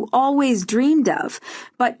world like you always dreamed of,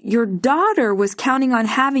 but your daughter was counting on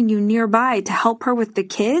having you nearby to help her with the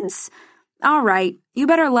kids? All right, you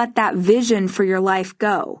better let that vision for your life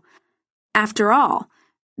go. After all,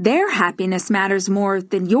 their happiness matters more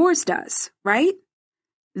than yours does, right?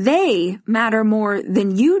 They matter more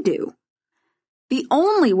than you do. The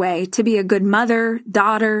only way to be a good mother,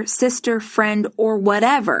 daughter, sister, friend, or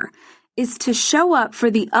whatever is to show up for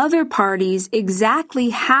the other parties exactly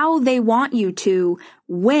how they want you to,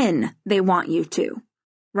 when they want you to,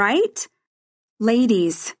 right?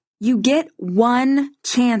 Ladies, you get one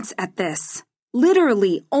chance at this.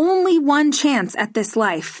 Literally, only one chance at this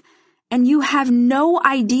life. And you have no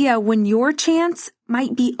idea when your chance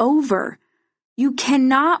might be over. You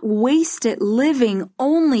cannot waste it living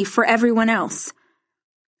only for everyone else.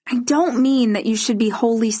 I don't mean that you should be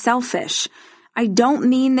wholly selfish. I don't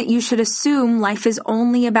mean that you should assume life is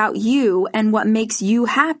only about you and what makes you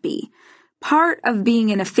happy. Part of being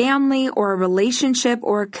in a family or a relationship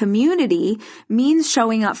or a community means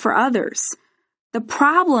showing up for others. The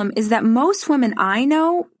problem is that most women I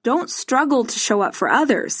know don't struggle to show up for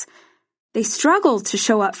others. They struggle to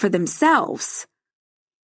show up for themselves.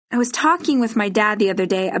 I was talking with my dad the other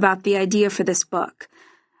day about the idea for this book.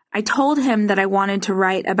 I told him that I wanted to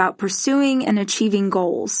write about pursuing and achieving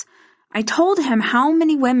goals. I told him how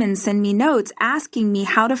many women send me notes asking me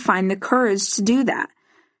how to find the courage to do that.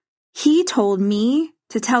 He told me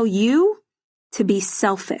to tell you to be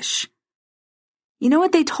selfish. You know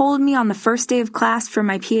what they told me on the first day of class for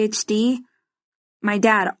my PhD? My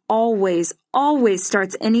dad always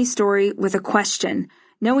starts any story with a question,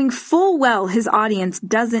 knowing full well his audience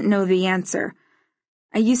doesn't know the answer.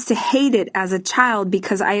 I used to hate it as a child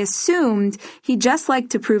because I assumed he just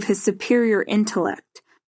liked to prove his superior intellect.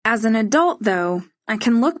 As an adult, though, I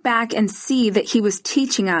can look back and see that he was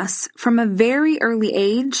teaching us from a very early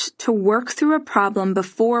age to work through a problem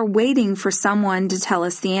before waiting for someone to tell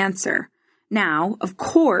us the answer. Now, of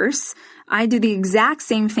course, I do the exact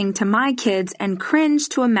same thing to my kids and cringe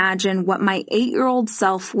to imagine what my 8-year-old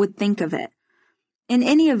self would think of it. In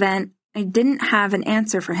any event, I didn't have an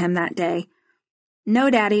answer for him that day. No,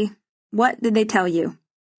 Daddy, what did they tell you?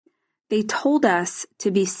 They told us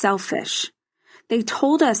to be selfish. They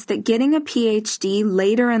told us that getting a PhD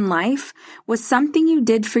later in life was something you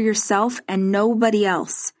did for yourself and nobody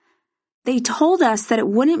else. They told us that it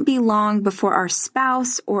wouldn't be long before our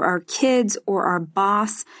spouse or our kids or our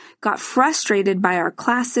boss got frustrated by our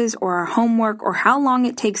classes or our homework or how long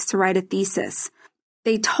it takes to write a thesis.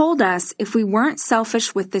 They told us if we weren't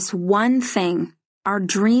selfish with this one thing, our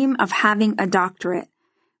dream of having a doctorate,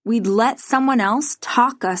 We'd let someone else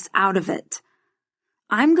talk us out of it.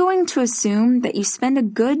 I'm going to assume that you spend a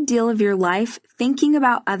good deal of your life thinking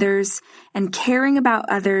about others and caring about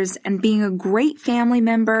others and being a great family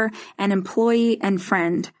member and employee and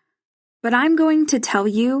friend. But I'm going to tell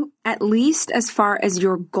you, at least as far as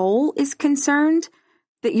your goal is concerned,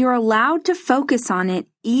 that you're allowed to focus on it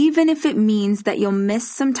even if it means that you'll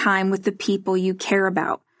miss some time with the people you care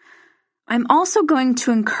about. I'm also going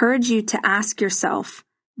to encourage you to ask yourself,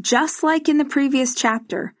 just like in the previous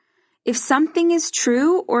chapter, if something is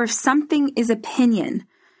true or if something is opinion.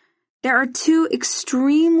 There are two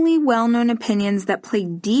extremely well-known opinions that play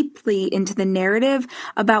deeply into the narrative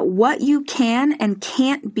about what you can and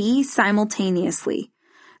can't be simultaneously.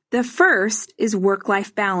 The first is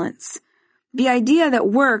work-life balance. The idea that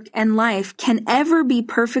work and life can ever be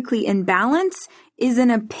perfectly in balance is an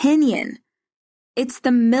opinion. It's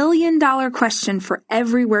the million-dollar question for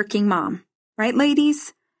every working mom, right,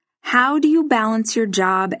 ladies? How do you balance your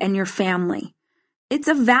job and your family? It's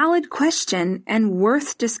a valid question and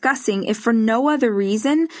worth discussing if for no other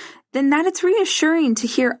reason than that it's reassuring to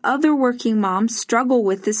hear other working moms struggle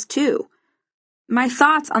with this too. My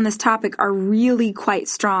thoughts on this topic are really quite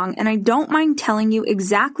strong, and I don't mind telling you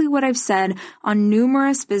exactly what I've said on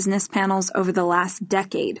numerous business panels over the last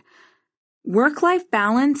decade. Work-life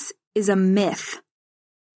balance is a myth.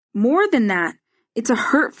 More than that, it's a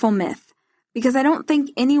hurtful myth. Because I don't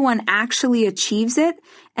think anyone actually achieves it,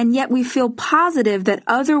 and yet we feel positive that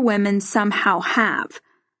other women somehow have.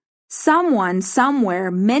 Someone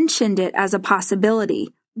somewhere mentioned it as a possibility,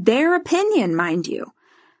 their opinion, mind you,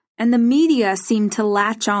 and the media seem to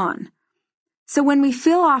latch on. So when we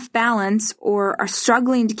feel off balance or are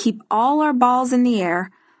struggling to keep all our balls in the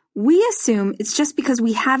air, we assume it's just because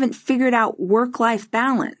we haven't figured out work-life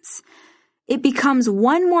balance. It becomes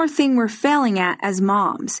one more thing we're failing at as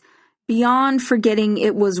moms, beyond forgetting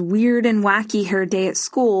it was weird and wacky her day at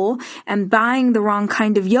school and buying the wrong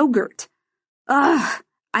kind of yogurt. Ugh,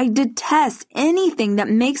 I detest anything that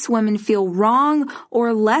makes women feel wrong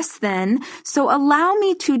or less than, so allow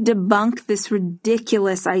me to debunk this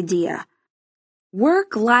ridiculous idea.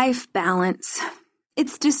 Work-life balance.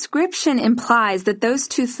 Its description implies that those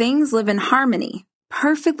two things live in harmony,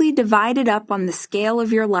 perfectly divided up on the scale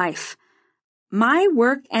of your life. My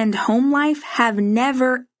work and home life have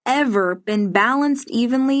never ever been balanced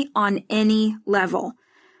evenly on any level.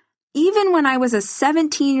 Even when I was a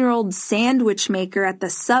 17-year-old sandwich maker at the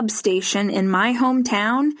substation in my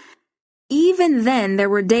hometown, even then there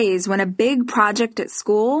were days when a big project at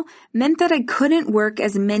school meant that I couldn't work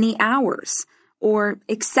as many hours, or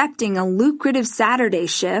accepting a lucrative Saturday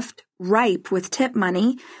shift, ripe with tip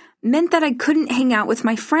money, meant that I couldn't hang out with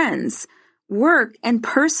my friends. Work and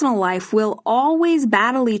personal life will always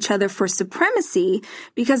battle each other for supremacy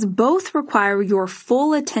because both require your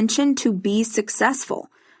full attention to be successful.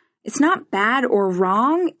 It's not bad or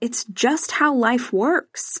wrong, it's just how life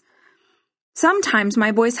works. Sometimes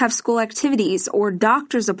my boys have school activities or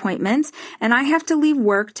doctor's appointments, and I have to leave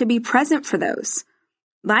work to be present for those.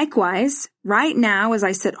 Likewise, right now as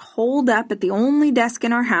I sit holed up at the only desk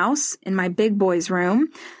in our house, in my big boy's room,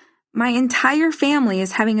 my entire family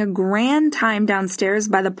is having a grand time downstairs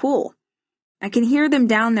by the pool. I can hear them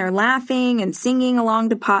down there laughing and singing along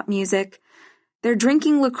to pop music. They're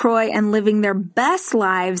drinking LaCroix and living their best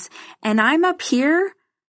lives, and I'm up here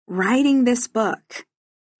writing this book.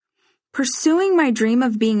 Pursuing my dream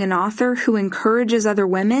of being an author who encourages other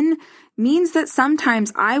women means that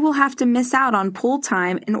sometimes I will have to miss out on pool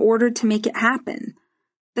time in order to make it happen.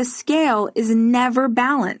 The scale is never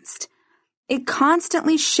balanced. It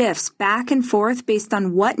constantly shifts back and forth based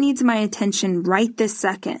on what needs my attention right this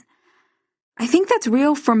second. I think that's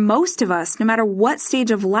real for most of us, no matter what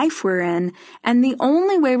stage of life we're in, and the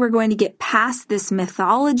only way we're going to get past this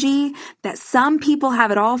mythology that some people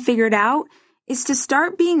have it all figured out is to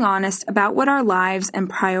start being honest about what our lives and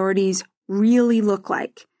priorities really look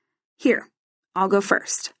like. Here, I'll go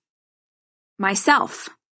first. Myself.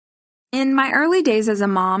 In my early days as a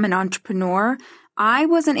mom and entrepreneur, I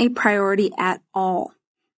wasn't a priority at all.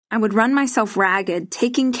 I would run myself ragged,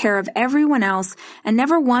 taking care of everyone else and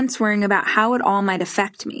never once worrying about how it all might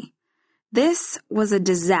affect me. This was a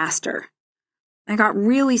disaster. I got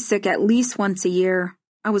really sick at least once a year.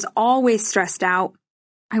 I was always stressed out.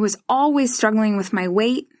 I was always struggling with my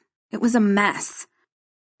weight. It was a mess.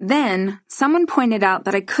 Then, someone pointed out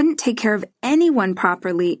that I couldn't take care of anyone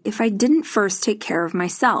properly if I didn't first take care of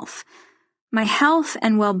myself. My health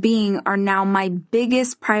and well-being are now my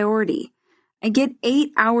biggest priority. I get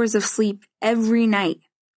 8 hours of sleep every night.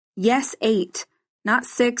 Yes, 8, not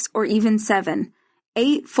 6 or even 7.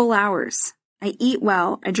 8 full hours. I eat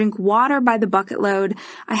well. I drink water by the bucket load.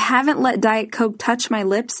 I haven't let Diet Coke touch my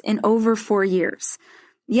lips in over 4 years.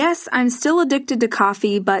 Yes, I'm still addicted to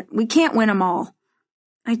coffee, but we can't win them all.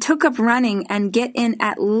 I took up running and get in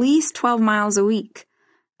at least 12 miles a week.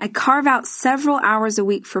 I carve out several hours a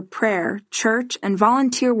week for prayer, church, and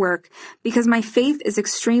volunteer work because my faith is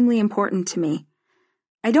extremely important to me.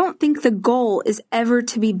 I don't think the goal is ever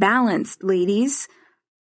to be balanced, ladies.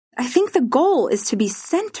 I think the goal is to be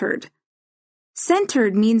centered.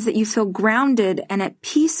 Centered means that you feel grounded and at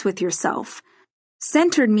peace with yourself.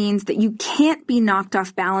 Centered means that you can't be knocked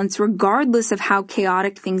off balance regardless of how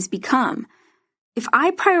chaotic things become. If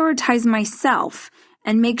I prioritize myself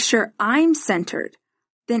and make sure I'm centered,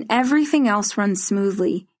 then everything else runs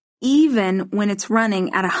smoothly, even when it's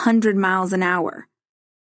running at 100 miles an hour.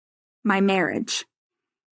 My marriage.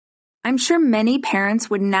 I'm sure many parents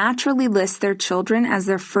would naturally list their children as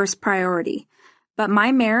their first priority, but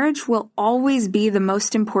my marriage will always be the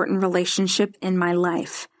most important relationship in my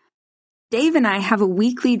life. Dave and I have a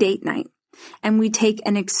weekly date night, and we take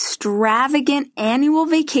an extravagant annual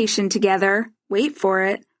vacation together, wait for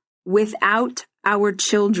it, without our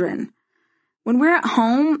children. When we're at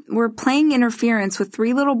home, we're playing interference with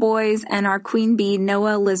 3 little boys and our queen bee,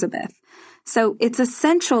 Noah Elizabeth. So it's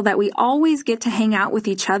essential that we always get to hang out with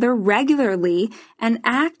each other regularly and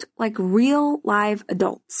act like real live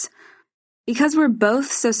adults. Because we're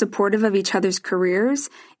both so supportive of each other's careers,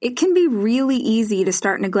 it can be really easy to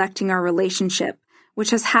start neglecting our relationship, which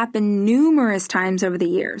has happened numerous times over the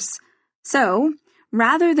years. So,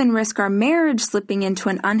 rather than risk our marriage slipping into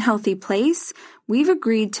an unhealthy place, we've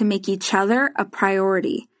agreed to make each other a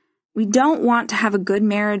priority. We don't want to have a good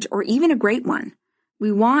marriage or even a great one.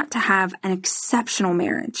 We want to have an exceptional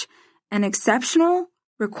marriage. And exceptional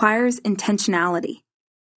requires intentionality.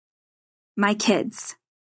 My kids.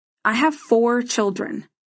 I have 4 children,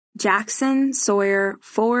 Jackson, Sawyer,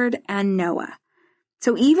 Ford, and Noah.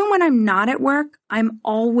 So even when I'm not at work, I'm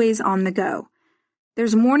always on the go.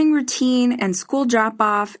 There's morning routine and school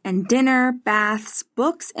drop-off and dinner, baths,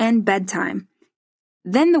 books, and bedtime.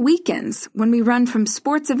 Then the weekends, when we run from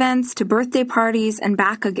sports events to birthday parties and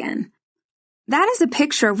back again. That is a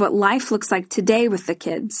picture of what life looks like today with the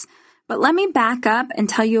kids. But let me back up and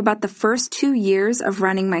tell you about the first 2 years of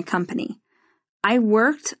running my company. I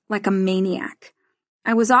worked like a maniac.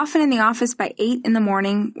 I was often in the office by 8 in the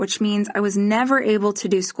morning, which means I was never able to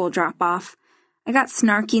do school drop-off. I got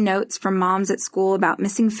snarky notes from moms at school about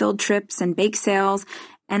missing field trips and bake sales,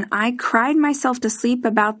 and I cried myself to sleep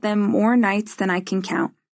about them more nights than I can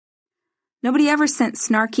count. Nobody ever sent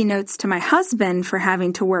snarky notes to my husband for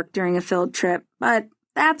having to work during a field trip, but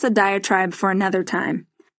that's a diatribe for another time.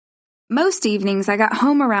 Most evenings I got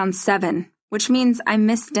home around 7, which means I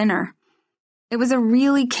missed dinner. It was a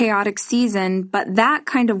really chaotic season, but that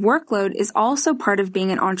kind of workload is also part of being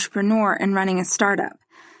an entrepreneur and running a startup.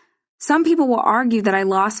 Some people will argue that I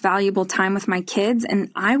lost valuable time with my kids, and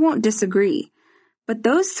I won't disagree. But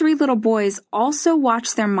those 3 little boys also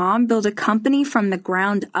watched their mom build a company from the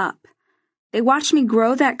ground up. They watched me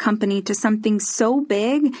grow that company to something so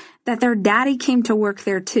big that their daddy came to work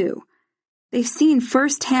there too. They've seen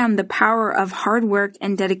firsthand the power of hard work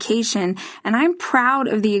and dedication, and I'm proud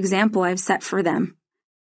of the example I've set for them.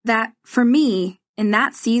 That, for me, in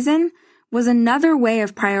that season, was another way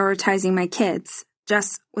of prioritizing my kids,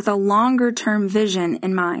 just with a longer-term vision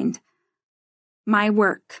in mind. My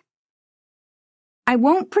work. I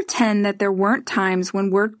won't pretend that there weren't times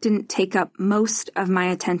when work didn't take up most of my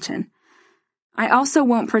attention. I also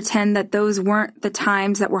won't pretend that those weren't the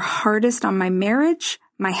times that were hardest on my marriage,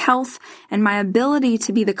 my health, and my ability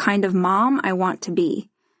to be the kind of mom I want to be.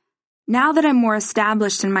 Now that I'm more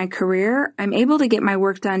established in my career, I'm able to get my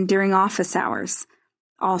work done during office hours.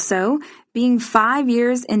 Also, being 5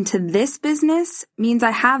 years into this business means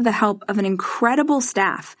I have the help of an incredible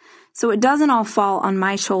staff, so it doesn't all fall on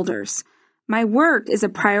my shoulders. My work is a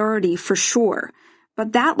priority for sure,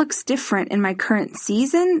 but that looks different in my current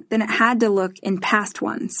season than it had to look in past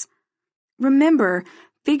ones. Remember,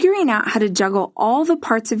 figuring out how to juggle all the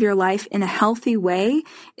parts of your life in a healthy way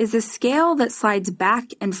is a scale that slides back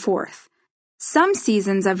and forth. Some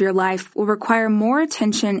seasons of your life will require more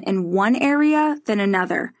attention in one area than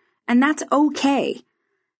another, and that's okay.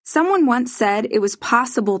 Someone once said it was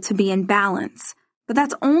possible to be in balance, but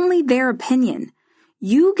that's only their opinion.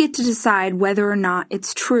 You get to decide whether or not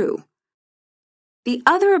it's true. The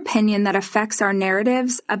other opinion that affects our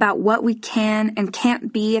narratives about what we can and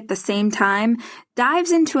can't be at the same time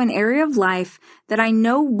dives into an area of life that I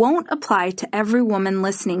know won't apply to every woman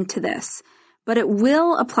listening to this, but it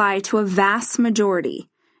will apply to a vast majority,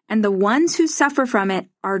 and the ones who suffer from it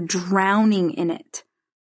are drowning in it.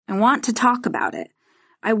 I want to talk about it.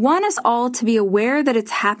 I want us all to be aware that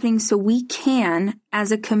it's happening so we can,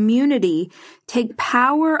 as a community, take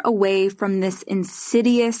power away from this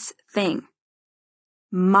insidious thing.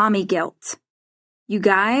 Mommy guilt. You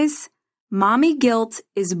guys, mommy guilt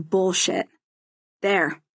is bullshit.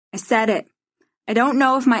 There, I said it. I don't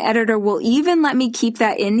know if my editor will even let me keep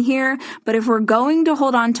that in here, but if we're going to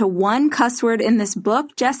hold on to one cuss word in this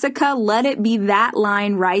book, Jessica, let it be that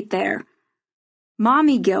line right there.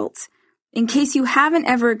 Mommy guilt, in case you haven't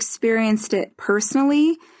ever experienced it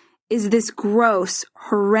personally, is this gross,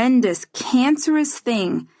 horrendous, cancerous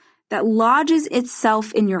thing that lodges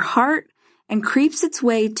itself in your heart and creeps its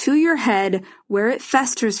way to your head where it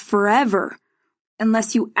festers forever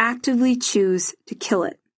unless you actively choose to kill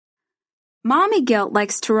it. Mommy guilt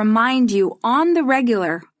likes to remind you on the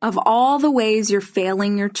regular of all the ways you're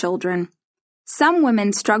failing your children. Some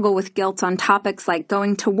women struggle with guilt on topics like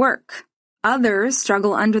going to work. Others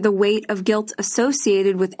struggle under the weight of guilt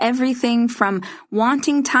associated with everything from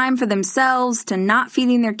wanting time for themselves to not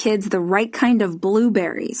feeding their kids the right kind of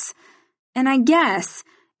blueberries. And I guess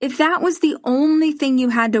if that was the only thing you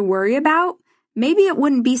had to worry about, maybe it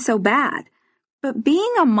wouldn't be so bad. But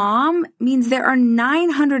being a mom means there are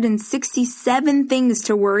 967 things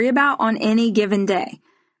to worry about on any given day.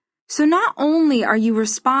 So not only are you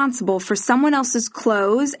responsible for someone else's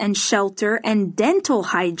clothes and shelter and dental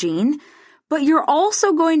hygiene, but you're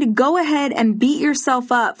also going to go ahead and beat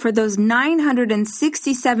yourself up for those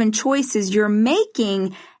 967 choices you're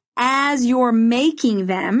making as you're making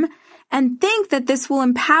them and think that this will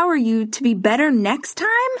empower you to be better next time?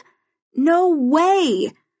 No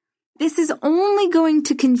way! This is only going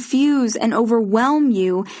to confuse and overwhelm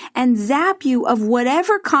you and zap you of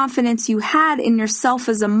whatever confidence you had in yourself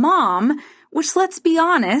as a mom, which, let's be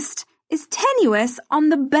honest, is tenuous on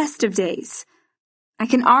the best of days. I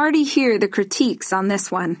can already hear the critiques on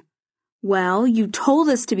this one. Well, you told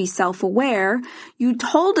us to be self-aware. You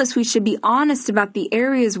told us we should be honest about the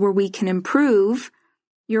areas where we can improve.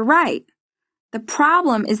 You're right. The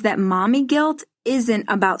problem is that mommy guilt isn't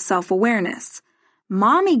about self-awareness.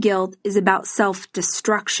 Mommy guilt is about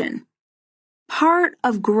self-destruction. Part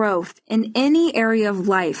of growth in any area of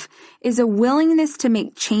life is a willingness to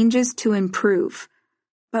make changes to improve.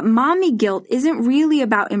 But mommy guilt isn't really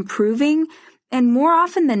about improving, and more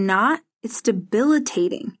often than not, it's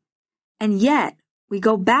debilitating. And yet, we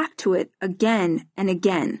go back to it again and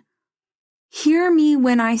again. Hear me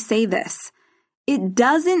when I say this. It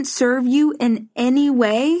doesn't serve you in any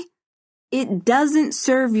way. It doesn't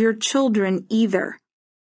serve your children either.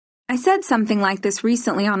 I said something like this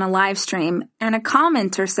recently on a live stream, and a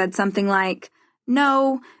commenter said something like,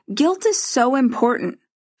 "No, guilt is so important.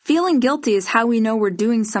 Feeling guilty is how we know we're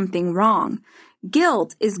doing something wrong.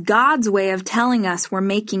 Guilt is God's way of telling us we're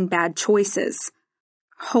making bad choices."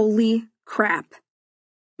 Holy crap.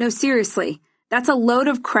 No, seriously, that's a load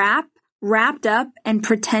of crap wrapped up and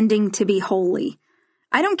pretending to be holy.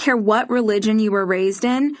 I don't care what religion you were raised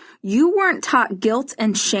in, you weren't taught guilt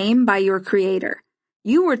and shame by your Creator.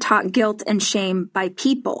 You were taught guilt and shame by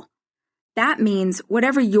people. That means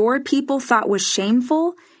whatever your people thought was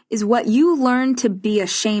shameful is what you learned to be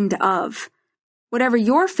ashamed of. Whatever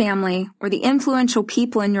your family or the influential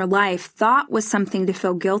people in your life thought was something to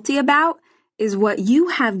feel guilty about is what you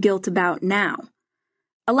have guilt about now.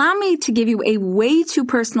 Allow me to give you a way too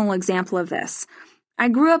personal example of this. I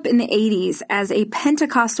grew up in the 80s as a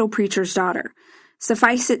Pentecostal preacher's daughter.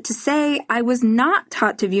 Suffice it to say, I was not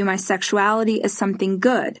taught to view my sexuality as something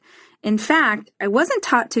good. In fact, I wasn't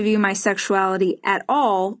taught to view my sexuality at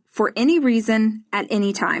all for any reason at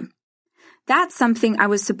any time. That's something I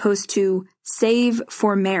was supposed to save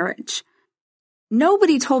for marriage.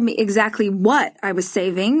 Nobody told me exactly what I was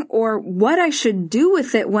saving or what I should do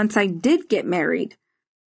with it once I did get married.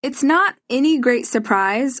 It's not any great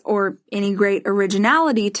surprise or any great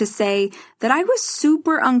originality to say that I was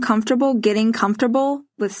super uncomfortable getting comfortable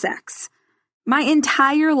with sex. My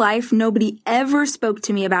entire life, nobody ever spoke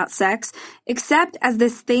to me about sex except as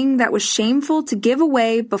this thing that was shameful to give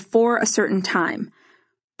away before a certain time.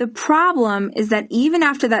 The problem is that even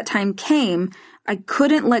after that time came, I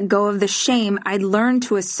couldn't let go of the shame I'd learned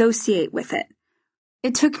to associate with it.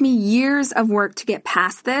 It took me years of work to get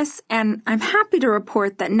past this, and I'm happy to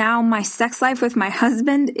report that now my sex life with my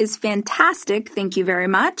husband is fantastic, thank you very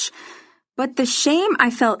much. But the shame I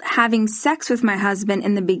felt having sex with my husband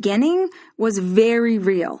in the beginning was very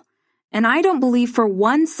real. And I don't believe for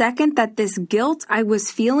 1 second that this guilt I was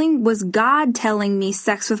feeling was God telling me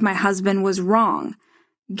sex with my husband was wrong.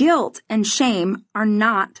 Guilt and shame are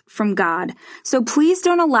not from God, so please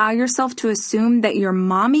don't allow yourself to assume that your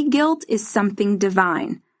mommy guilt is something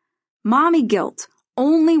divine. Mommy guilt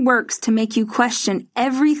only works to make you question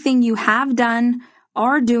everything you have done,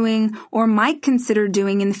 are doing, or might consider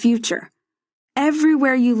doing in the future.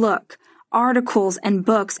 Everywhere you look, articles and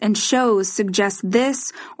books and shows suggest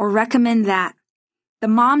this or recommend that. The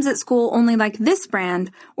moms at school only like this brand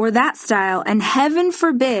or that style, and heaven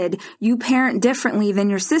forbid you parent differently than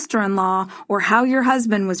your sister-in-law or how your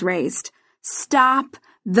husband was raised. Stop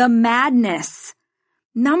the madness.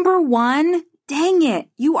 Number 1, dang it,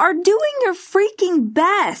 you are doing your freaking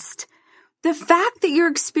best. The fact that you're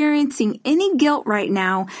experiencing any guilt right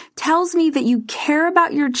now tells me that you care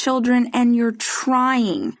about your children and you're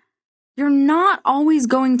trying. You're not always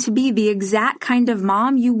going to be the exact kind of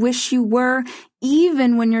mom you wish you were,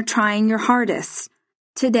 even when you're trying your hardest.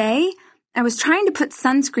 Today, I was trying to put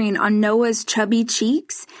sunscreen on Noah's chubby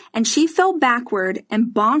cheeks, and she fell backward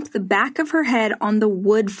and bonked the back of her head on the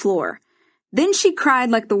wood floor. Then she cried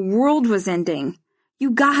like the world was ending.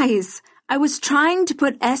 You guys, I was trying to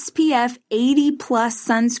put SPF 80+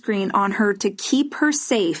 sunscreen on her to keep her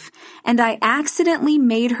safe, and I accidentally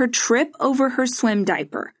made her trip over her swim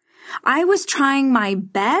diaper. I was trying my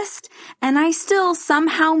best, and I still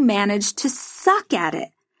somehow managed to suck at it.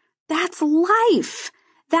 That's life.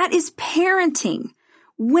 That is parenting.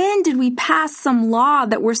 When did we pass some law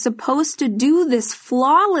that we're supposed to do this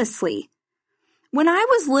flawlessly? When I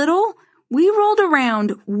was little, we rolled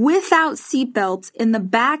around without seatbelts in the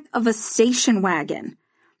back of a station wagon.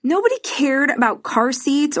 Nobody cared about car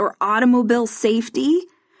seats or automobile safety.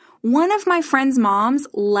 One of my friend's moms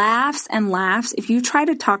laughs and laughs if you try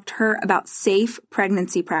to talk to her about safe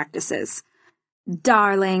pregnancy practices.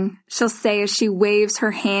 Darling, she'll say as she waves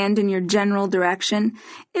her hand in your general direction,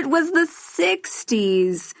 it was the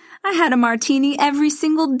 60s. I had a martini every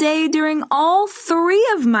single day during all 3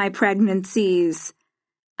 of my pregnancies.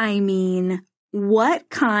 I mean, what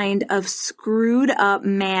kind of screwed up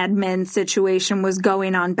Mad Men situation was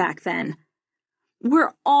going on back then?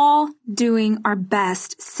 We're all doing our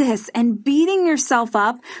best, sis, and beating yourself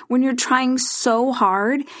up when you're trying so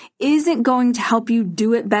hard isn't going to help you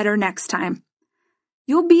do it better next time.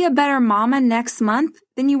 You'll be a better mama next month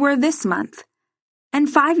than you were this month. And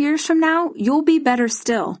 5 years from now, you'll be better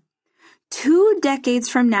still. 2 decades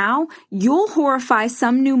from now, you'll horrify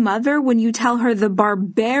some new mother when you tell her the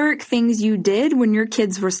barbaric things you did when your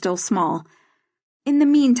kids were still small. In the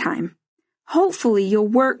meantime, hopefully you'll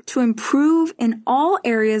work to improve in all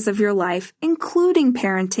areas of your life, including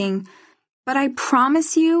parenting, but I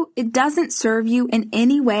promise you it doesn't serve you in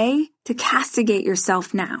any way to castigate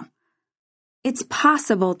yourself now. It's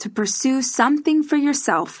possible to pursue something for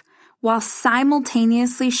yourself while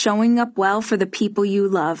simultaneously showing up well for the people you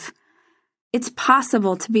love. It's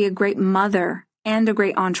possible to be a great mother and a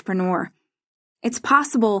great entrepreneur. It's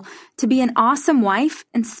possible to be an awesome wife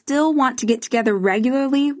and still want to get together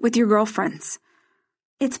regularly with your girlfriends.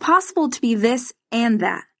 It's possible to be this and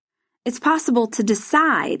that. It's possible to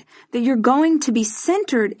decide that you're going to be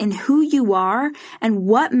centered in who you are and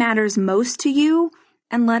what matters most to you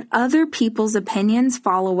and let other people's opinions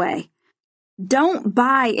fall away. Don't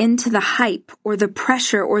buy into the hype or the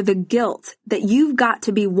pressure or the guilt that you've got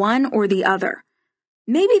to be one or the other.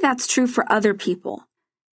 Maybe that's true for other people.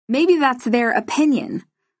 Maybe that's their opinion.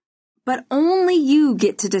 But only you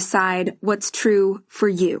get to decide what's true for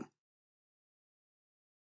you.